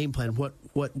 our game plan, what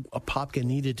Apopka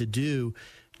needed to do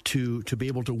to be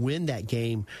able to win that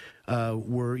game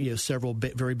were several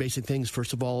very basic things.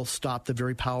 First of all, stop the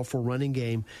very powerful running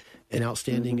game and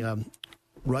outstanding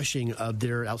rushing of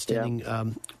their outstanding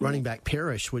running back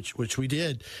Parrish, which we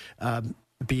did.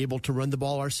 Be able to run the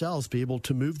ball ourselves, be able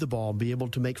to move the ball, be able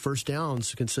to make first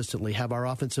downs consistently, have our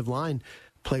offensive line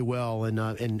play well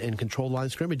and control line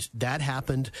of scrimmage. That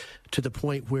happened to the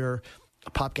point where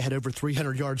Apopka had over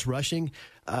 300 yards rushing.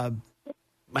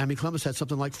 Miami Columbus had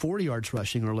something like 40 yards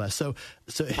rushing or less. So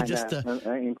it just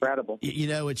incredible.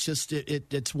 It's just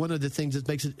it's one of the things that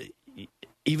makes it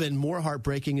even more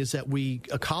heartbreaking is that we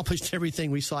accomplished everything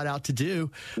we sought out to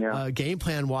do, game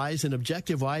plan wise and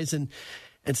objective wise, and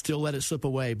still let it slip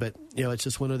away. But it's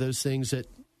just one of those things that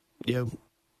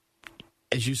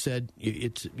as you said,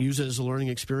 use it as a learning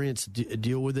experience,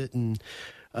 deal with it, and.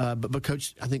 But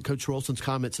Coach, I think Coach Rolson's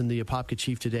comments in the Apopka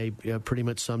Chief today pretty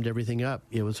much summed everything up.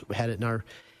 Had it in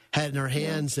our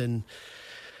hands, and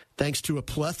thanks to a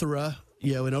plethora,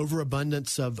 an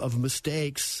overabundance of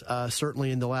mistakes,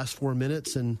 certainly in the last 4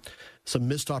 minutes, and some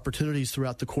missed opportunities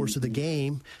throughout the course of the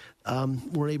game,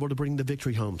 we're able to bring the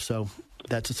victory home. So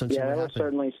that's essentially what happened. There were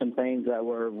certainly some things that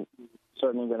were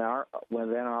certainly within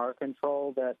our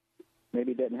control that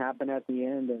maybe didn't happen at the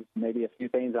end, and maybe a few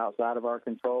things outside of our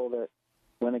control that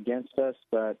went against us,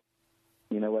 but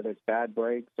whether it's bad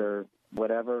breaks or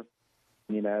whatever,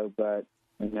 but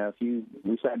if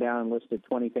we sat down and listed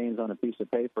 20 things on a piece of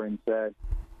paper and said,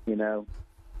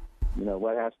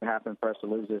 what has to happen for us to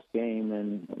lose this game,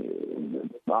 and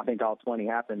I think all 20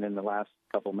 happened in the last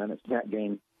couple minutes of that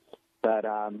game. But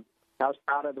I was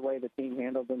proud of the way the team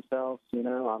handled themselves.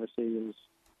 Obviously there was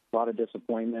a lot of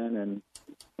disappointment, and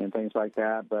and things like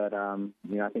that. But,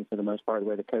 I think for the most part, the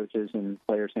way the coaches and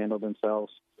players handled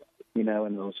themselves, in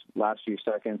those last few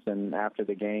seconds and after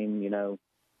the game,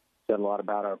 said a lot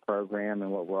about our program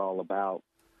and what we're all about.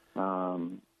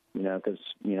 Because,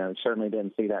 certainly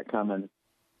didn't see that coming,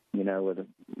 with the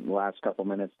last couple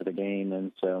minutes of the game.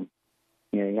 And so,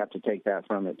 you have to take that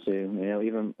from it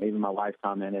too. Even my wife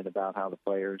commented about how the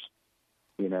players,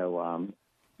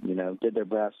 did their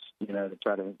best, to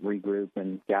try to regroup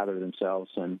and gather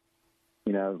themselves and,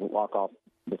 walk off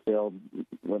the field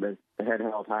with their head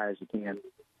held high as you can.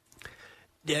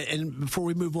 Yeah, and before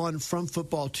we move on from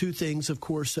football, two things. Of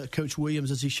course, Coach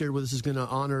Williams, as he shared with us, is going to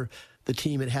honor the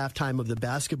team at halftime of the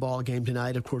basketball game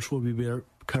tonight. Of course, we'll be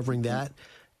covering that.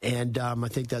 And I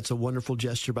think that's a wonderful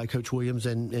gesture by Coach Williams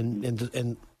and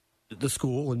the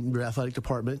school and your athletic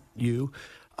department, you.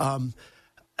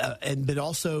 But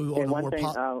also on a more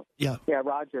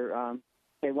Roger.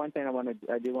 One thing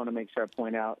I do want to make sure I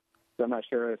point out. So I'm not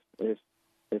sure if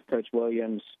Coach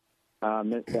Williams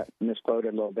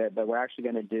misquoted a little bit, but we're actually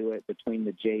going to do it between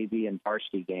the JV and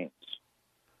varsity games.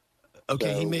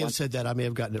 Okay, so he may have said that. I may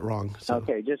have gotten it wrong. So.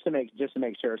 Okay, just to make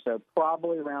sure. So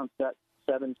probably around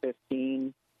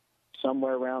 7:15,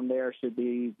 somewhere around there should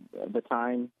be the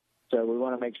time. So we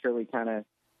want to make sure we kind of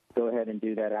go ahead and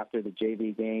do that after the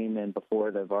JV game and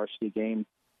before the varsity game,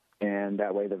 and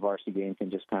that way the varsity game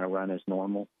can just kind of run as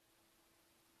normal.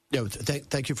 Yeah,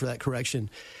 thank you for that correction.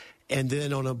 And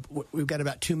then we've got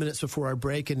about 2 minutes before our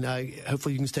break, and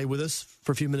hopefully you can stay with us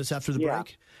for a few minutes after the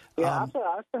break. Yeah, I also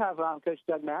have Coach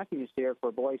Doug Matthews here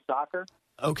for boys soccer.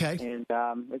 Okay. And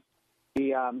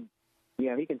he can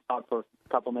talk for a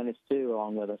couple minutes too,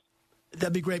 along with us.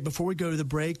 That'd be great. Before we go to the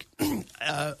break,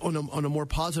 on a more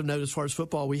positive note, as far as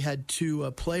football, we had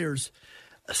two players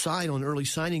sign on early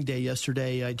signing day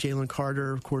yesterday. Jalen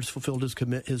Carter, of course, fulfilled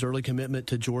his early commitment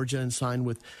to Georgia and signed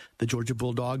with the Georgia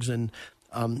Bulldogs, and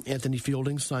Anthony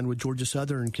Fielding signed with Georgia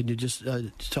Southern. Can you just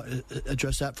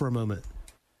address that for a moment?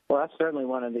 Well, that's certainly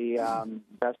one of the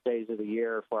best days of the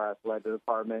year for our athletic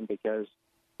department because,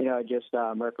 it just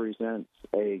represents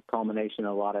a culmination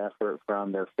of a lot of effort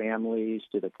from their families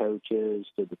to the coaches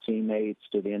to the teammates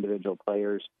to the individual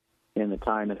players and the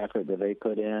time and effort that they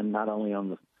put in, not only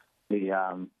on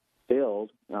the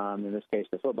field, in this case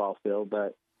the football field,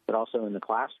 but also in the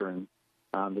classroom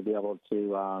to be able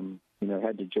to,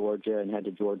 head to Georgia and head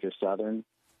to Georgia Southern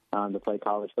to play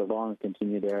college football and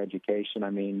continue their education. I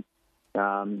mean,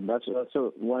 that's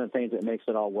one of the things that makes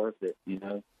it all worth it,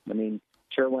 I mean,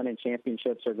 sure, winning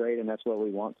championships are great, and that's what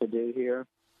we want to do here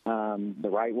the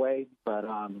right way, but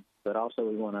also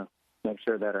we want to make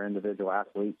sure that our individual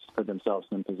athletes put themselves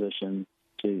in position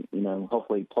to,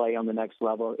 hopefully play on the next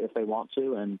level if they want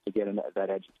to and to get that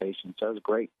education. So it was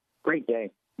a great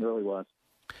day. It really was.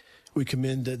 We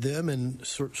commend them and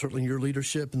certainly your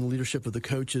leadership and the leadership of the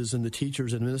coaches and the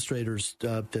teachers and administrators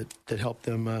that helped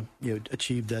them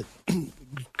achieve that,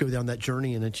 go down that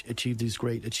journey and achieve these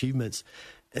great achievements,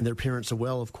 and their parents as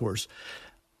well, of course.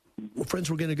 Well,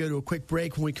 friends, we're going to go to a quick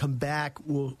break. When we come back,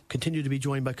 we'll continue to be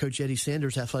joined by Coach Eddie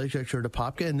Sanders, athletic director at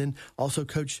Apopka, and then also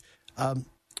Coach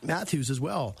Matthews as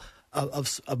well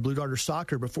of Blue Darter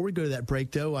Soccer. Before we go to that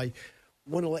break, though, I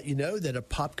want to let you know that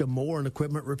Apopka Mower and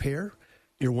Equipment Repair,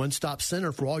 your one-stop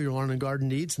center for all your lawn and garden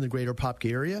needs in the greater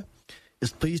Apopka area,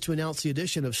 is pleased to announce the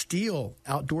addition of Steel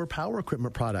outdoor power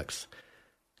equipment products.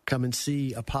 Come and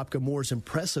see Apopka Moore's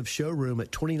impressive showroom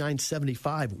at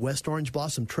 2975 West Orange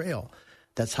Blossom Trail.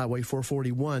 That's Highway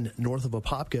 441 north of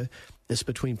Apopka. It's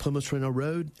between Plymouth-Reno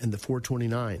Road and the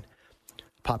 429.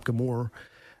 Apopka Moore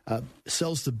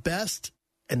sells the best,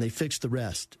 and they fix the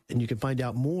rest. And you can find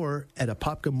out more at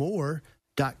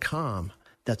apopkamower.com.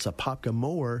 That's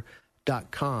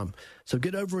apopkamower.com. So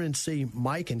get over and see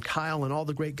Mike and Kyle and all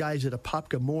the great guys at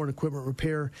Apopka Mower and Equipment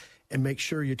Repair, and make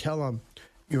sure you tell them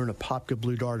you're an Apopka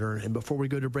Blue Darter. And before we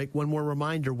go to break, one more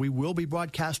reminder, we will be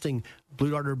broadcasting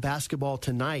Blue Darter basketball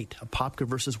tonight, Apopka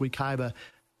versus Wekiva.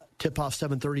 Tip-off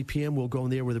 7:30 p.m. We'll go on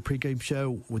there with a pregame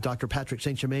show with Dr. Patrick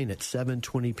St. Germain at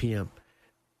 7:20 p.m.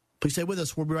 Please stay with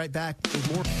us. We'll be right back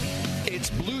with more. It's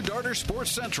Blue Darter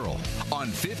Sports Central on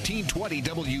 1520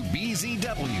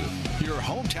 WBZW, your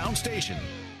hometown station.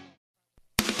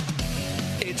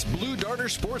 It's Blue Darter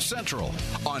Sports Central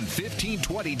on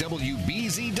 1520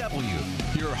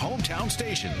 WBZW, your hometown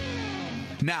station.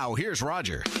 Now, here's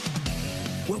Roger.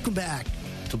 Welcome back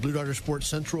to Blue Darter Sports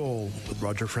Central with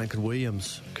Roger Franklin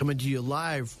Williams, coming to you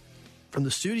live from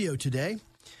the studio today.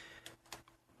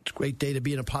 It's a great day to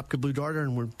be in Apopka Blue Darter,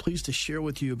 and we're pleased to share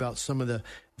with you about some of the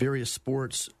various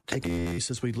sports taking place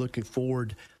as we looking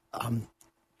forward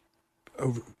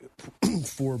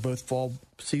for both fall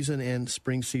season and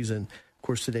spring season. Of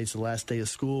course, today's the last day of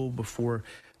school before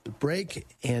the break,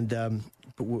 and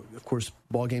of course,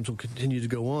 ball games will continue to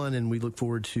go on, and we look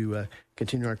forward to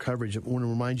continuing our coverage. I want to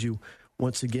remind you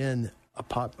once again,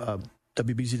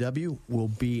 WBZW will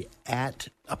be at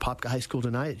Apopka High School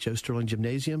tonight at Joe Sterling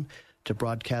Gymnasium to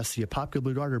broadcast the Apopka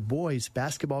Blue Darter boys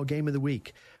basketball game of the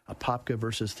week, Apopka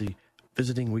versus the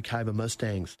visiting Wekiva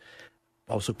Mustangs.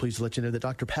 Also, pleased to let you know that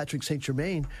Dr. Patrick St.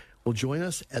 Germain will join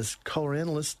us as color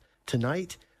analyst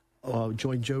tonight.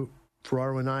 Join Joe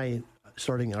Ferraro and I.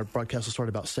 Our broadcast will start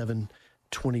about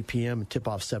 7:20 p.m. and tip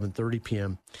off 7:30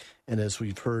 p.m. And as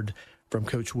we've heard from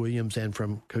Coach Williams and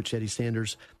from Coach Eddie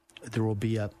Sanders, there will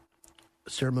be a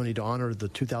ceremony to honor the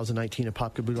 2019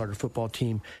 Apopka Blue Darter football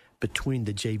team between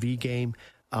the JV game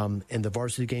and the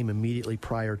varsity game immediately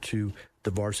prior to the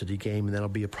varsity game, and that'll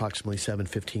be approximately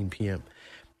 7:15 p.m.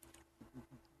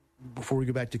 Before we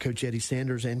go back to Coach Eddie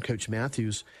Sanders and Coach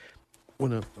Matthews, I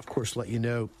want to, of course, let you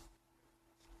know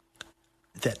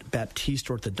that Baptiste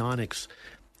Orthodontics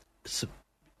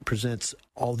presents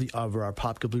all of our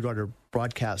Apopka Blue Darter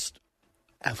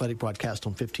athletic broadcast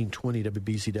on 1520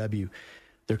 WBZW.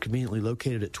 They're conveniently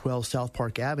located at 12 South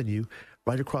Park Avenue,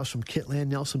 right across from Kitland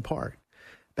Nelson Park.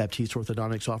 Baptiste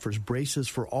Orthodontics offers braces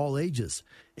for all ages,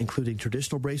 including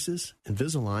traditional braces,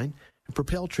 Invisalign, and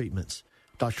Propel treatments.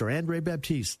 Dr. Andre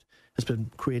Baptiste has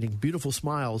been creating beautiful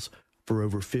smiles for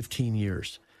over 15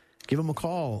 years. Give him a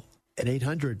call at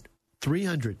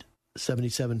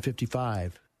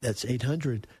 800-300-7755. That's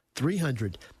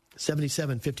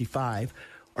 800-300-7755.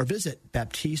 Or visit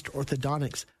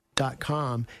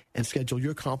BaptisteOrthodontics.com and schedule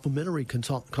your complimentary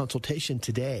consultation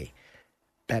today.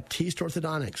 Baptiste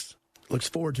Orthodontics looks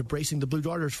forward to bracing the Blue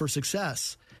Darters for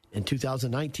success in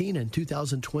 2019 and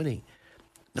 2020.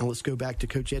 Now let's go back to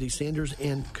Coach Eddie Sanders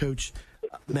and Coach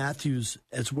Matthews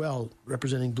as well,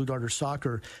 representing Blue Darter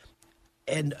soccer.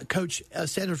 And Coach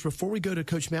Sanders, before we go to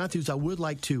Coach Matthews, I would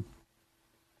like to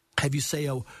have you say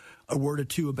a word or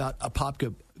two about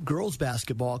Apopka girls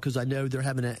basketball, because I know they're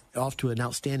having off to an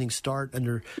outstanding start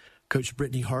under Coach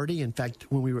Brittany Hardy. In fact,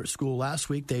 when we were at school last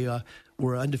week, they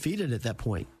were undefeated at that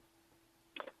point.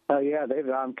 Yeah, they've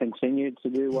continued to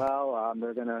do well.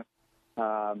 They're going to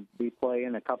be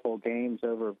playing a couple of games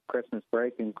over Christmas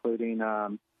break, including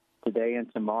today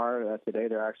and tomorrow. Today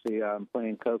they're actually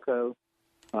playing Cocoa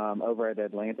over at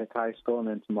Atlantic High School, and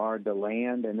then tomorrow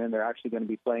DeLand, and then they're actually going to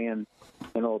be playing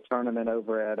a little tournament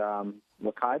over at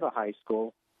Wekiva High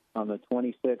School on the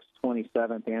 26th,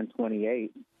 27th, and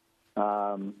 28th.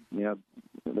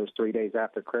 There's 3 days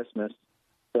after Christmas.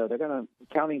 So they're going to,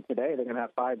 counting today, they're going to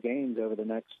have 5 games over the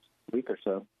next week or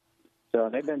so. So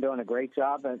they've been doing a great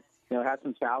job, but had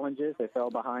some challenges. They fell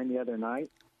behind the other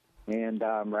night and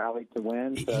rallied to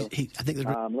win. So I think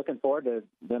I'm looking forward to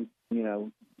them,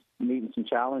 meeting some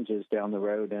challenges down the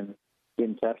road and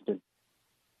getting tested.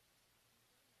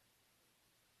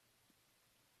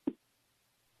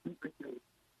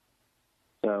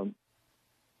 So,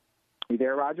 you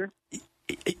there, Roger?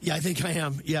 Yeah, I think I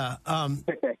am. Yeah.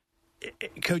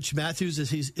 Coach Matthews,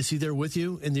 is he there with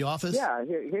you in the office? Yeah,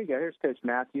 here you go. Here's Coach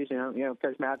Matthews.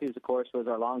 Coach Matthews, of course, was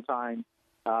our longtime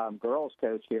girls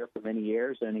coach here for many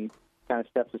years, and he kind of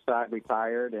stepped aside,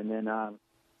 retired, and then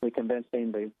we convinced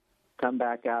him to come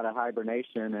back out of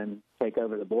hibernation and take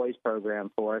over the boys program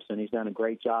for us, and he's done a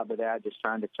great job of that, just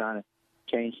trying to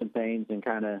change some things and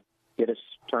kind of get us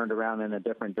turned around in a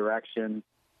different direction,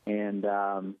 and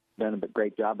done a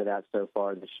great job of that so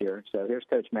far this year. So here's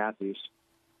Coach Matthews.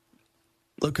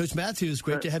 Hello, Coach Matthews.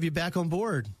 Great to have you back on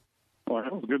board. Well,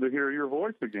 it was good to hear your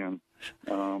voice again.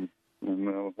 And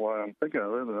while I'm thinking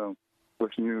of it,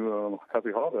 wishing you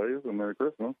happy holidays and Merry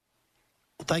Christmas.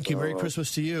 Thank you. Merry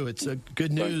Christmas to you. It's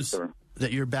good news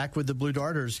that you're back with the Blue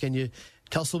Darters. Can you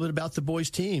tell us a little bit about the boys'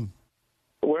 team?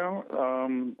 Well,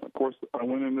 of course, I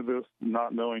went into this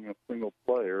not knowing a single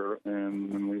player,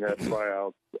 and when we had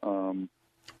tryouts,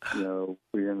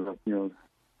 we ended up,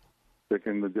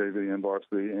 picking the JV and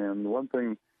varsity. And one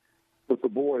thing with the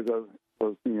boys I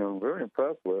was very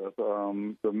impressed with,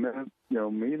 the minute,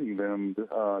 meeting them,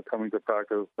 coming to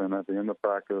practice and at the end of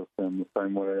practice, and the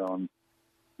same way on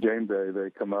game day, they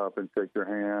come up and shake your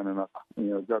hand, and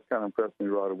that kind of impressed me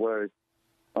right away.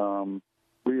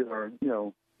 We are,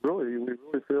 we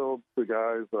really feel the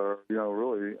guys are, we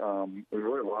really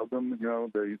love them.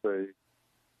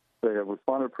 They have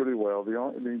responded pretty well.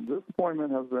 The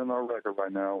disappointment has been our record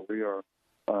right now. We are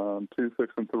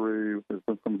 2-6-3. There's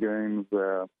been some games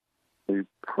that we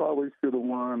probably should have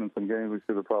won, and some games we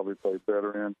should have probably played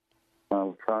better in.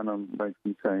 We're trying to make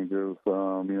some changes,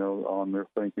 on their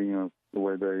thinking of the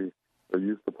way they're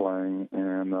used to playing.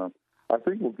 And I think, I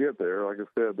think we'll get there. Like I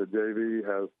said, the JV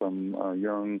has some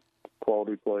young,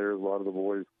 quality players. A lot of the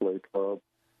boys play club,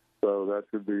 so that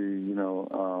should be,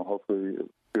 hopefully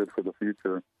good for the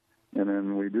future. And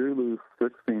then we do lose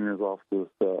 6 seniors off this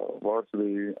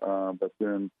varsity, but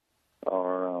then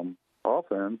our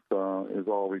offense is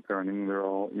all returning. They're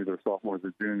all either sophomores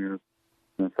or juniors.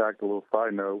 And in fact, a little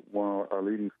side note, one of our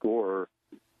leading scorer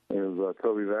is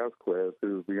Toby Vasquez,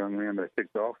 who's the young man that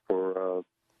kicked off for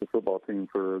the football team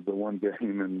for the one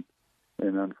game, and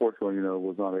unfortunately,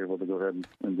 was not able to go ahead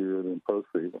and do it in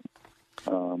postseason.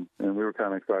 And we were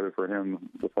kind of excited for him,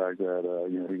 the fact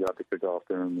that he got to kick off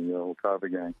during the Okava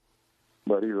game.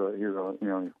 But he's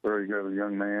a very good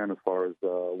young man as far as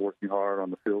working hard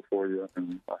on the field for you,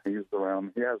 and he has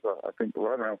I think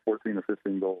right around 14 or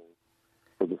 15 goals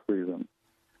for the season.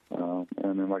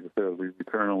 And then, like I said, we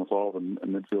return almost all the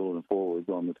midfield and forwards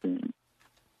on the team.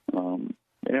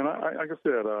 And like I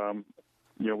said,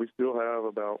 we still have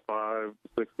about 5 to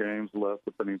 6 games left,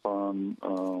 depending upon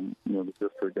the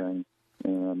district game,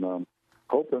 and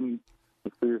hoping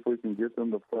to see if we can get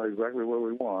them to play exactly what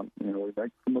we want. We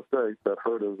make some mistakes that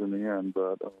hurt us in the end,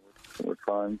 but we're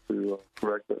trying to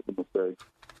correct the mistakes.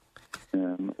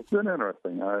 And it's been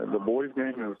interesting. The boys'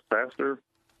 game is faster,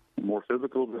 more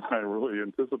physical than I really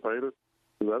anticipated,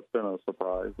 so that's been a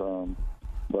surprise.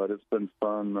 But it's been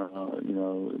fun,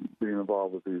 being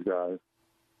involved with these guys.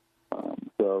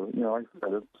 So, like I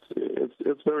said,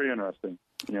 it's very interesting,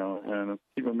 and it's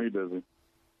keeping me busy.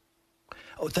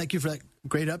 Oh, thank you for that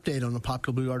great update on the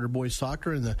Apopka Blue Darter boys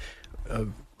soccer and the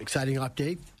exciting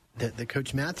update that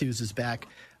Coach Matthews is back.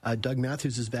 Doug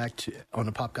Matthews is back on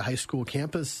Apopka High School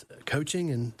campus coaching,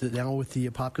 and now with the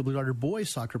Apopka Blue Darter boys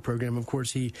soccer program. Of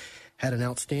course, he had an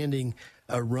outstanding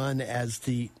run as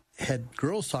the head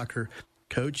girls soccer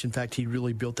coach. In fact, he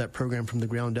really built that program from the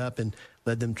ground up and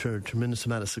led them to a tremendous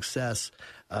amount of success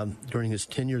during his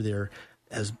tenure there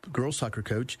as girls soccer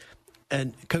coach.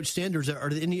 And Coach Sanders, are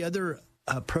there any other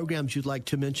programs you'd like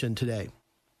to mention today?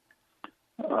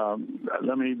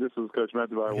 This is Coach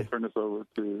Matthews. I will turn this over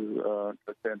to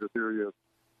Coach Sanders. Here he is.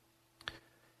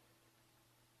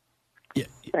 Yeah.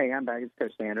 Hey, I'm back. It's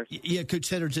Coach Sanders. Yeah, Coach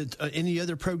Sanders, any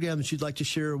other programs you'd like to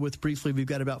share with briefly? We've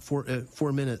got about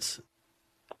 4 minutes.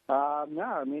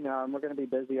 No, we're going to be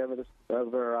busy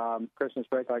over Christmas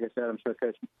break. Like I said, I'm sure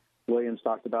Coach Williams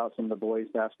talked about some of the boys'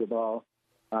 basketball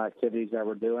activities that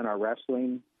we're doing. Our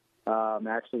wrestling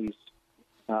actually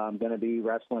going to be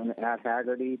wrestling at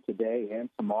Haggerty today and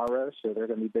tomorrow, so they're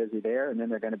going to be busy there. And then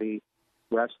they're going to be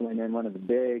wrestling in one of the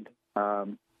big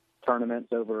tournaments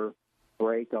over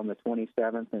break on the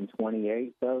 27th and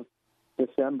 28th of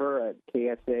December at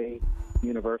KSA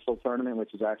Universal Tournament,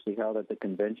 which is actually held at the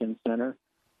Convention Center.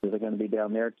 So they're going to be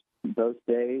down there both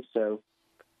days. So,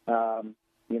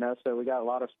 so we got a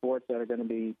lot of sports that are going to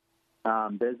be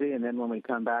busy. And then when we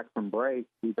come back from break,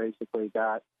 we basically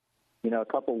got, a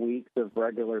couple weeks of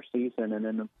regular season, and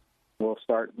then we'll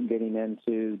start getting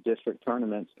into district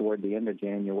tournaments toward the end of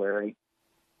January.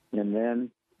 And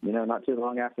then, not too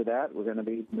long after that, we're going to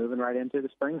be moving right into the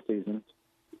spring season.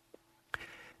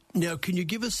 Now, can you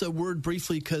give us a word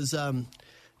briefly? Because,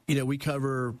 we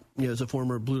cover, as a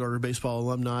former Blue Darter baseball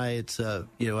alumni, it's,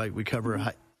 we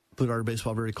cover Blue Darter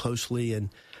baseball very closely, and,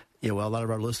 a lot of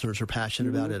our listeners are passionate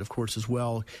about it, of course, as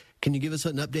well. Can you give us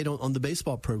an update on the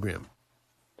baseball program?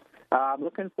 I'm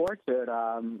looking forward to it.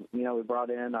 We brought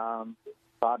in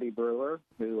Bobby Brewer,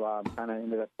 who kind of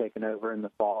ended up taking over in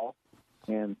the fall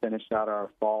and finished out our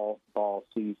fall ball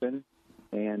season.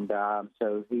 And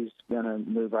so he's going to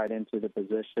move right into the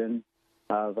position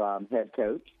of head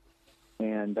coach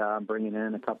and bringing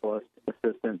in a couple of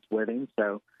assistants with him.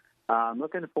 So I'm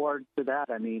looking forward to that.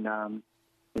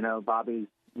 Bobby's,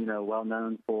 well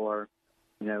known for,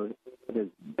 his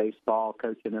baseball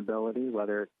coaching ability,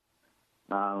 whether it's,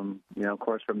 of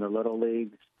course, from the little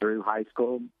leagues through high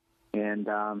school. And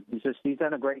he's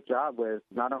done a great job with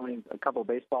not only a couple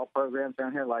baseball programs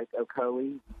around here like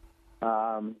Ocoee,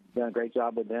 done a great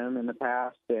job with them in the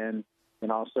past, and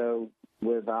also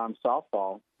with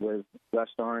softball with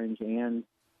West Orange and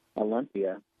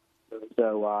Olympia.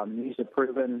 So he's a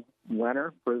proven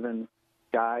winner, proven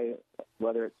guy,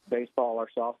 whether it's baseball or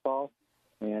softball,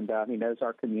 and he knows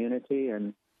our community,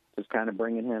 and just kind of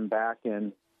bringing him back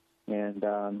and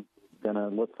going to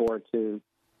look forward to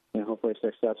hopefully a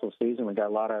successful season. We got a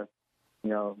lot of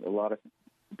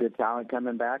good talent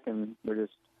coming back, and we're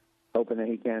just hoping that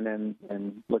he can,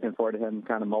 and looking forward to him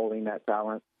kind of molding that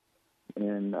talent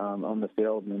and on the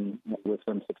field and with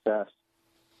some success.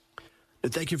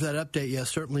 Thank you for that update. Yeah,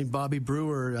 certainly Bobby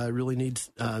Brewer really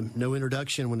needs no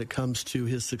introduction when it comes to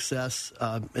his success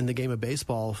in the game of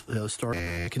baseball. Starting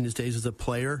back in his days as a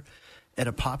player at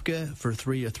Apopka for a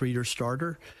 3-year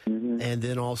starter, and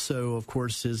then also, of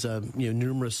course, his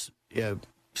numerous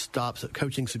stops at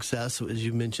coaching success, as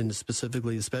you mentioned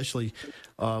specifically, especially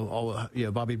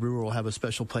Bobby Brewer will have a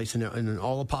special place in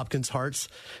all of Popkins' hearts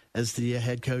as the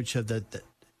head coach of the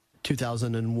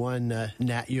 2001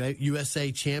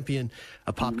 USA champion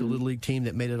Apopka Little League team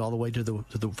that made it all the way to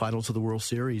the finals of the World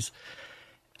Series.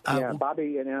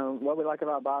 Bobby, what we like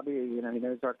about Bobby, he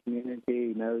knows our community,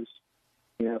 he knows,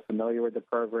 familiar with the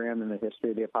program and the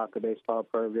history of the Apopka baseball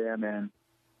program, and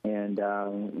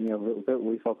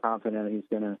we feel confident he's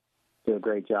going to do a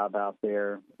great job out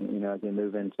there, as they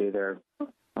move into their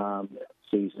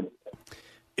season.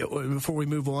 Before we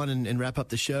move on and wrap up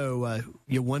the show,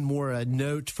 one more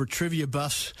note for trivia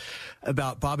buffs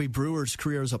about Bobby Brewer's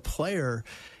career as a player.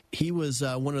 He was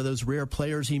one of those rare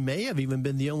players. He may have even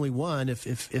been the only one,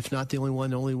 if not the only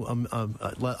one,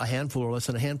 a handful or less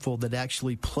than a handful that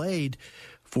actually played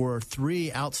for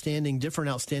 3 different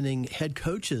outstanding head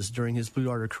coaches during his Blue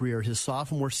Darter career. His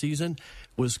sophomore season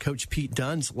was Coach Pete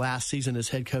Dunn's last season as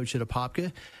head coach at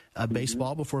Apopka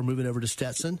baseball before moving over to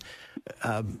Stetson,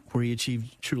 where he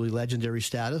achieved truly legendary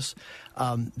status.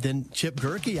 Then Chip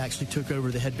Gerke actually took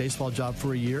over the head baseball job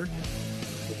for a year.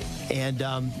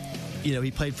 And,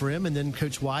 he played for him, and then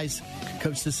Coach Wise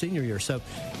coached his senior year. So,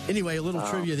 anyway, a little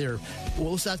trivia there.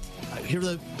 Well,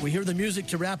 we hear the music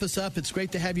to wrap us up. It's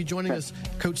great to have you joining us,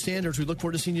 Coach Sanders. We look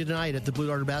forward to seeing you tonight at the Blue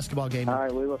Darter basketball game. All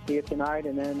right, we will see you tonight,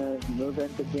 and then move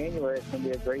into January. It's going to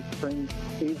be a great spring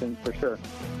season for sure.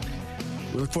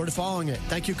 We look forward to following it.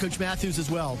 Thank you, Coach Matthews,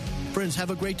 as well. Friends, have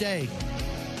a great day.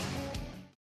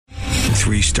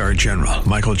 3-star General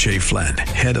Michael J. Flynn,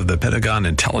 head of the Pentagon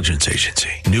Intelligence Agency,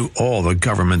 knew all the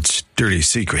government's dirty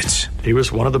secrets. He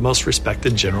was one of the most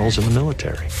respected generals in the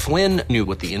military. Flynn knew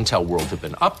what the intel world had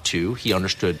been up to. He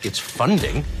understood its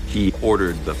funding. He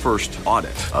ordered the first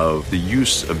audit of the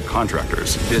use of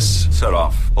contractors. This set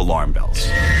off alarm bells.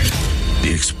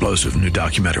 The explosive new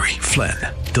documentary, Flynn,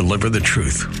 Deliver the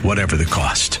Truth, Whatever the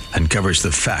Cost, uncovers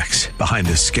the facts behind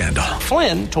this scandal.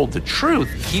 Flynn told the truth.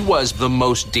 He was the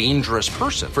most dangerous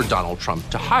person for Donald Trump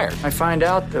to hire. I find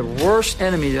out the worst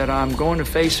enemy that I'm going to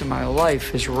face in my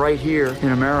life is right here in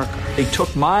America. They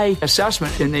took my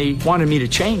assessment and they wanted me to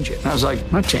change it. And I was like,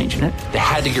 I'm not changing it. They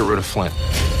had to get rid of Flynn.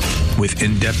 With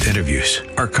in-depth interviews,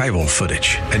 archival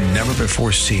footage, and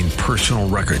never-before-seen personal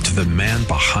records of the man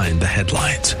behind the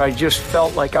headlines. I just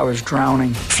felt like I was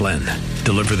drowning. Flynn,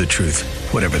 Deliver the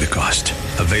Truth, Whatever the Cost.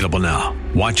 Available now.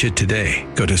 Watch it today.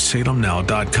 Go to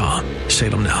salemnow.com.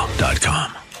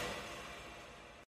 salemnow.com.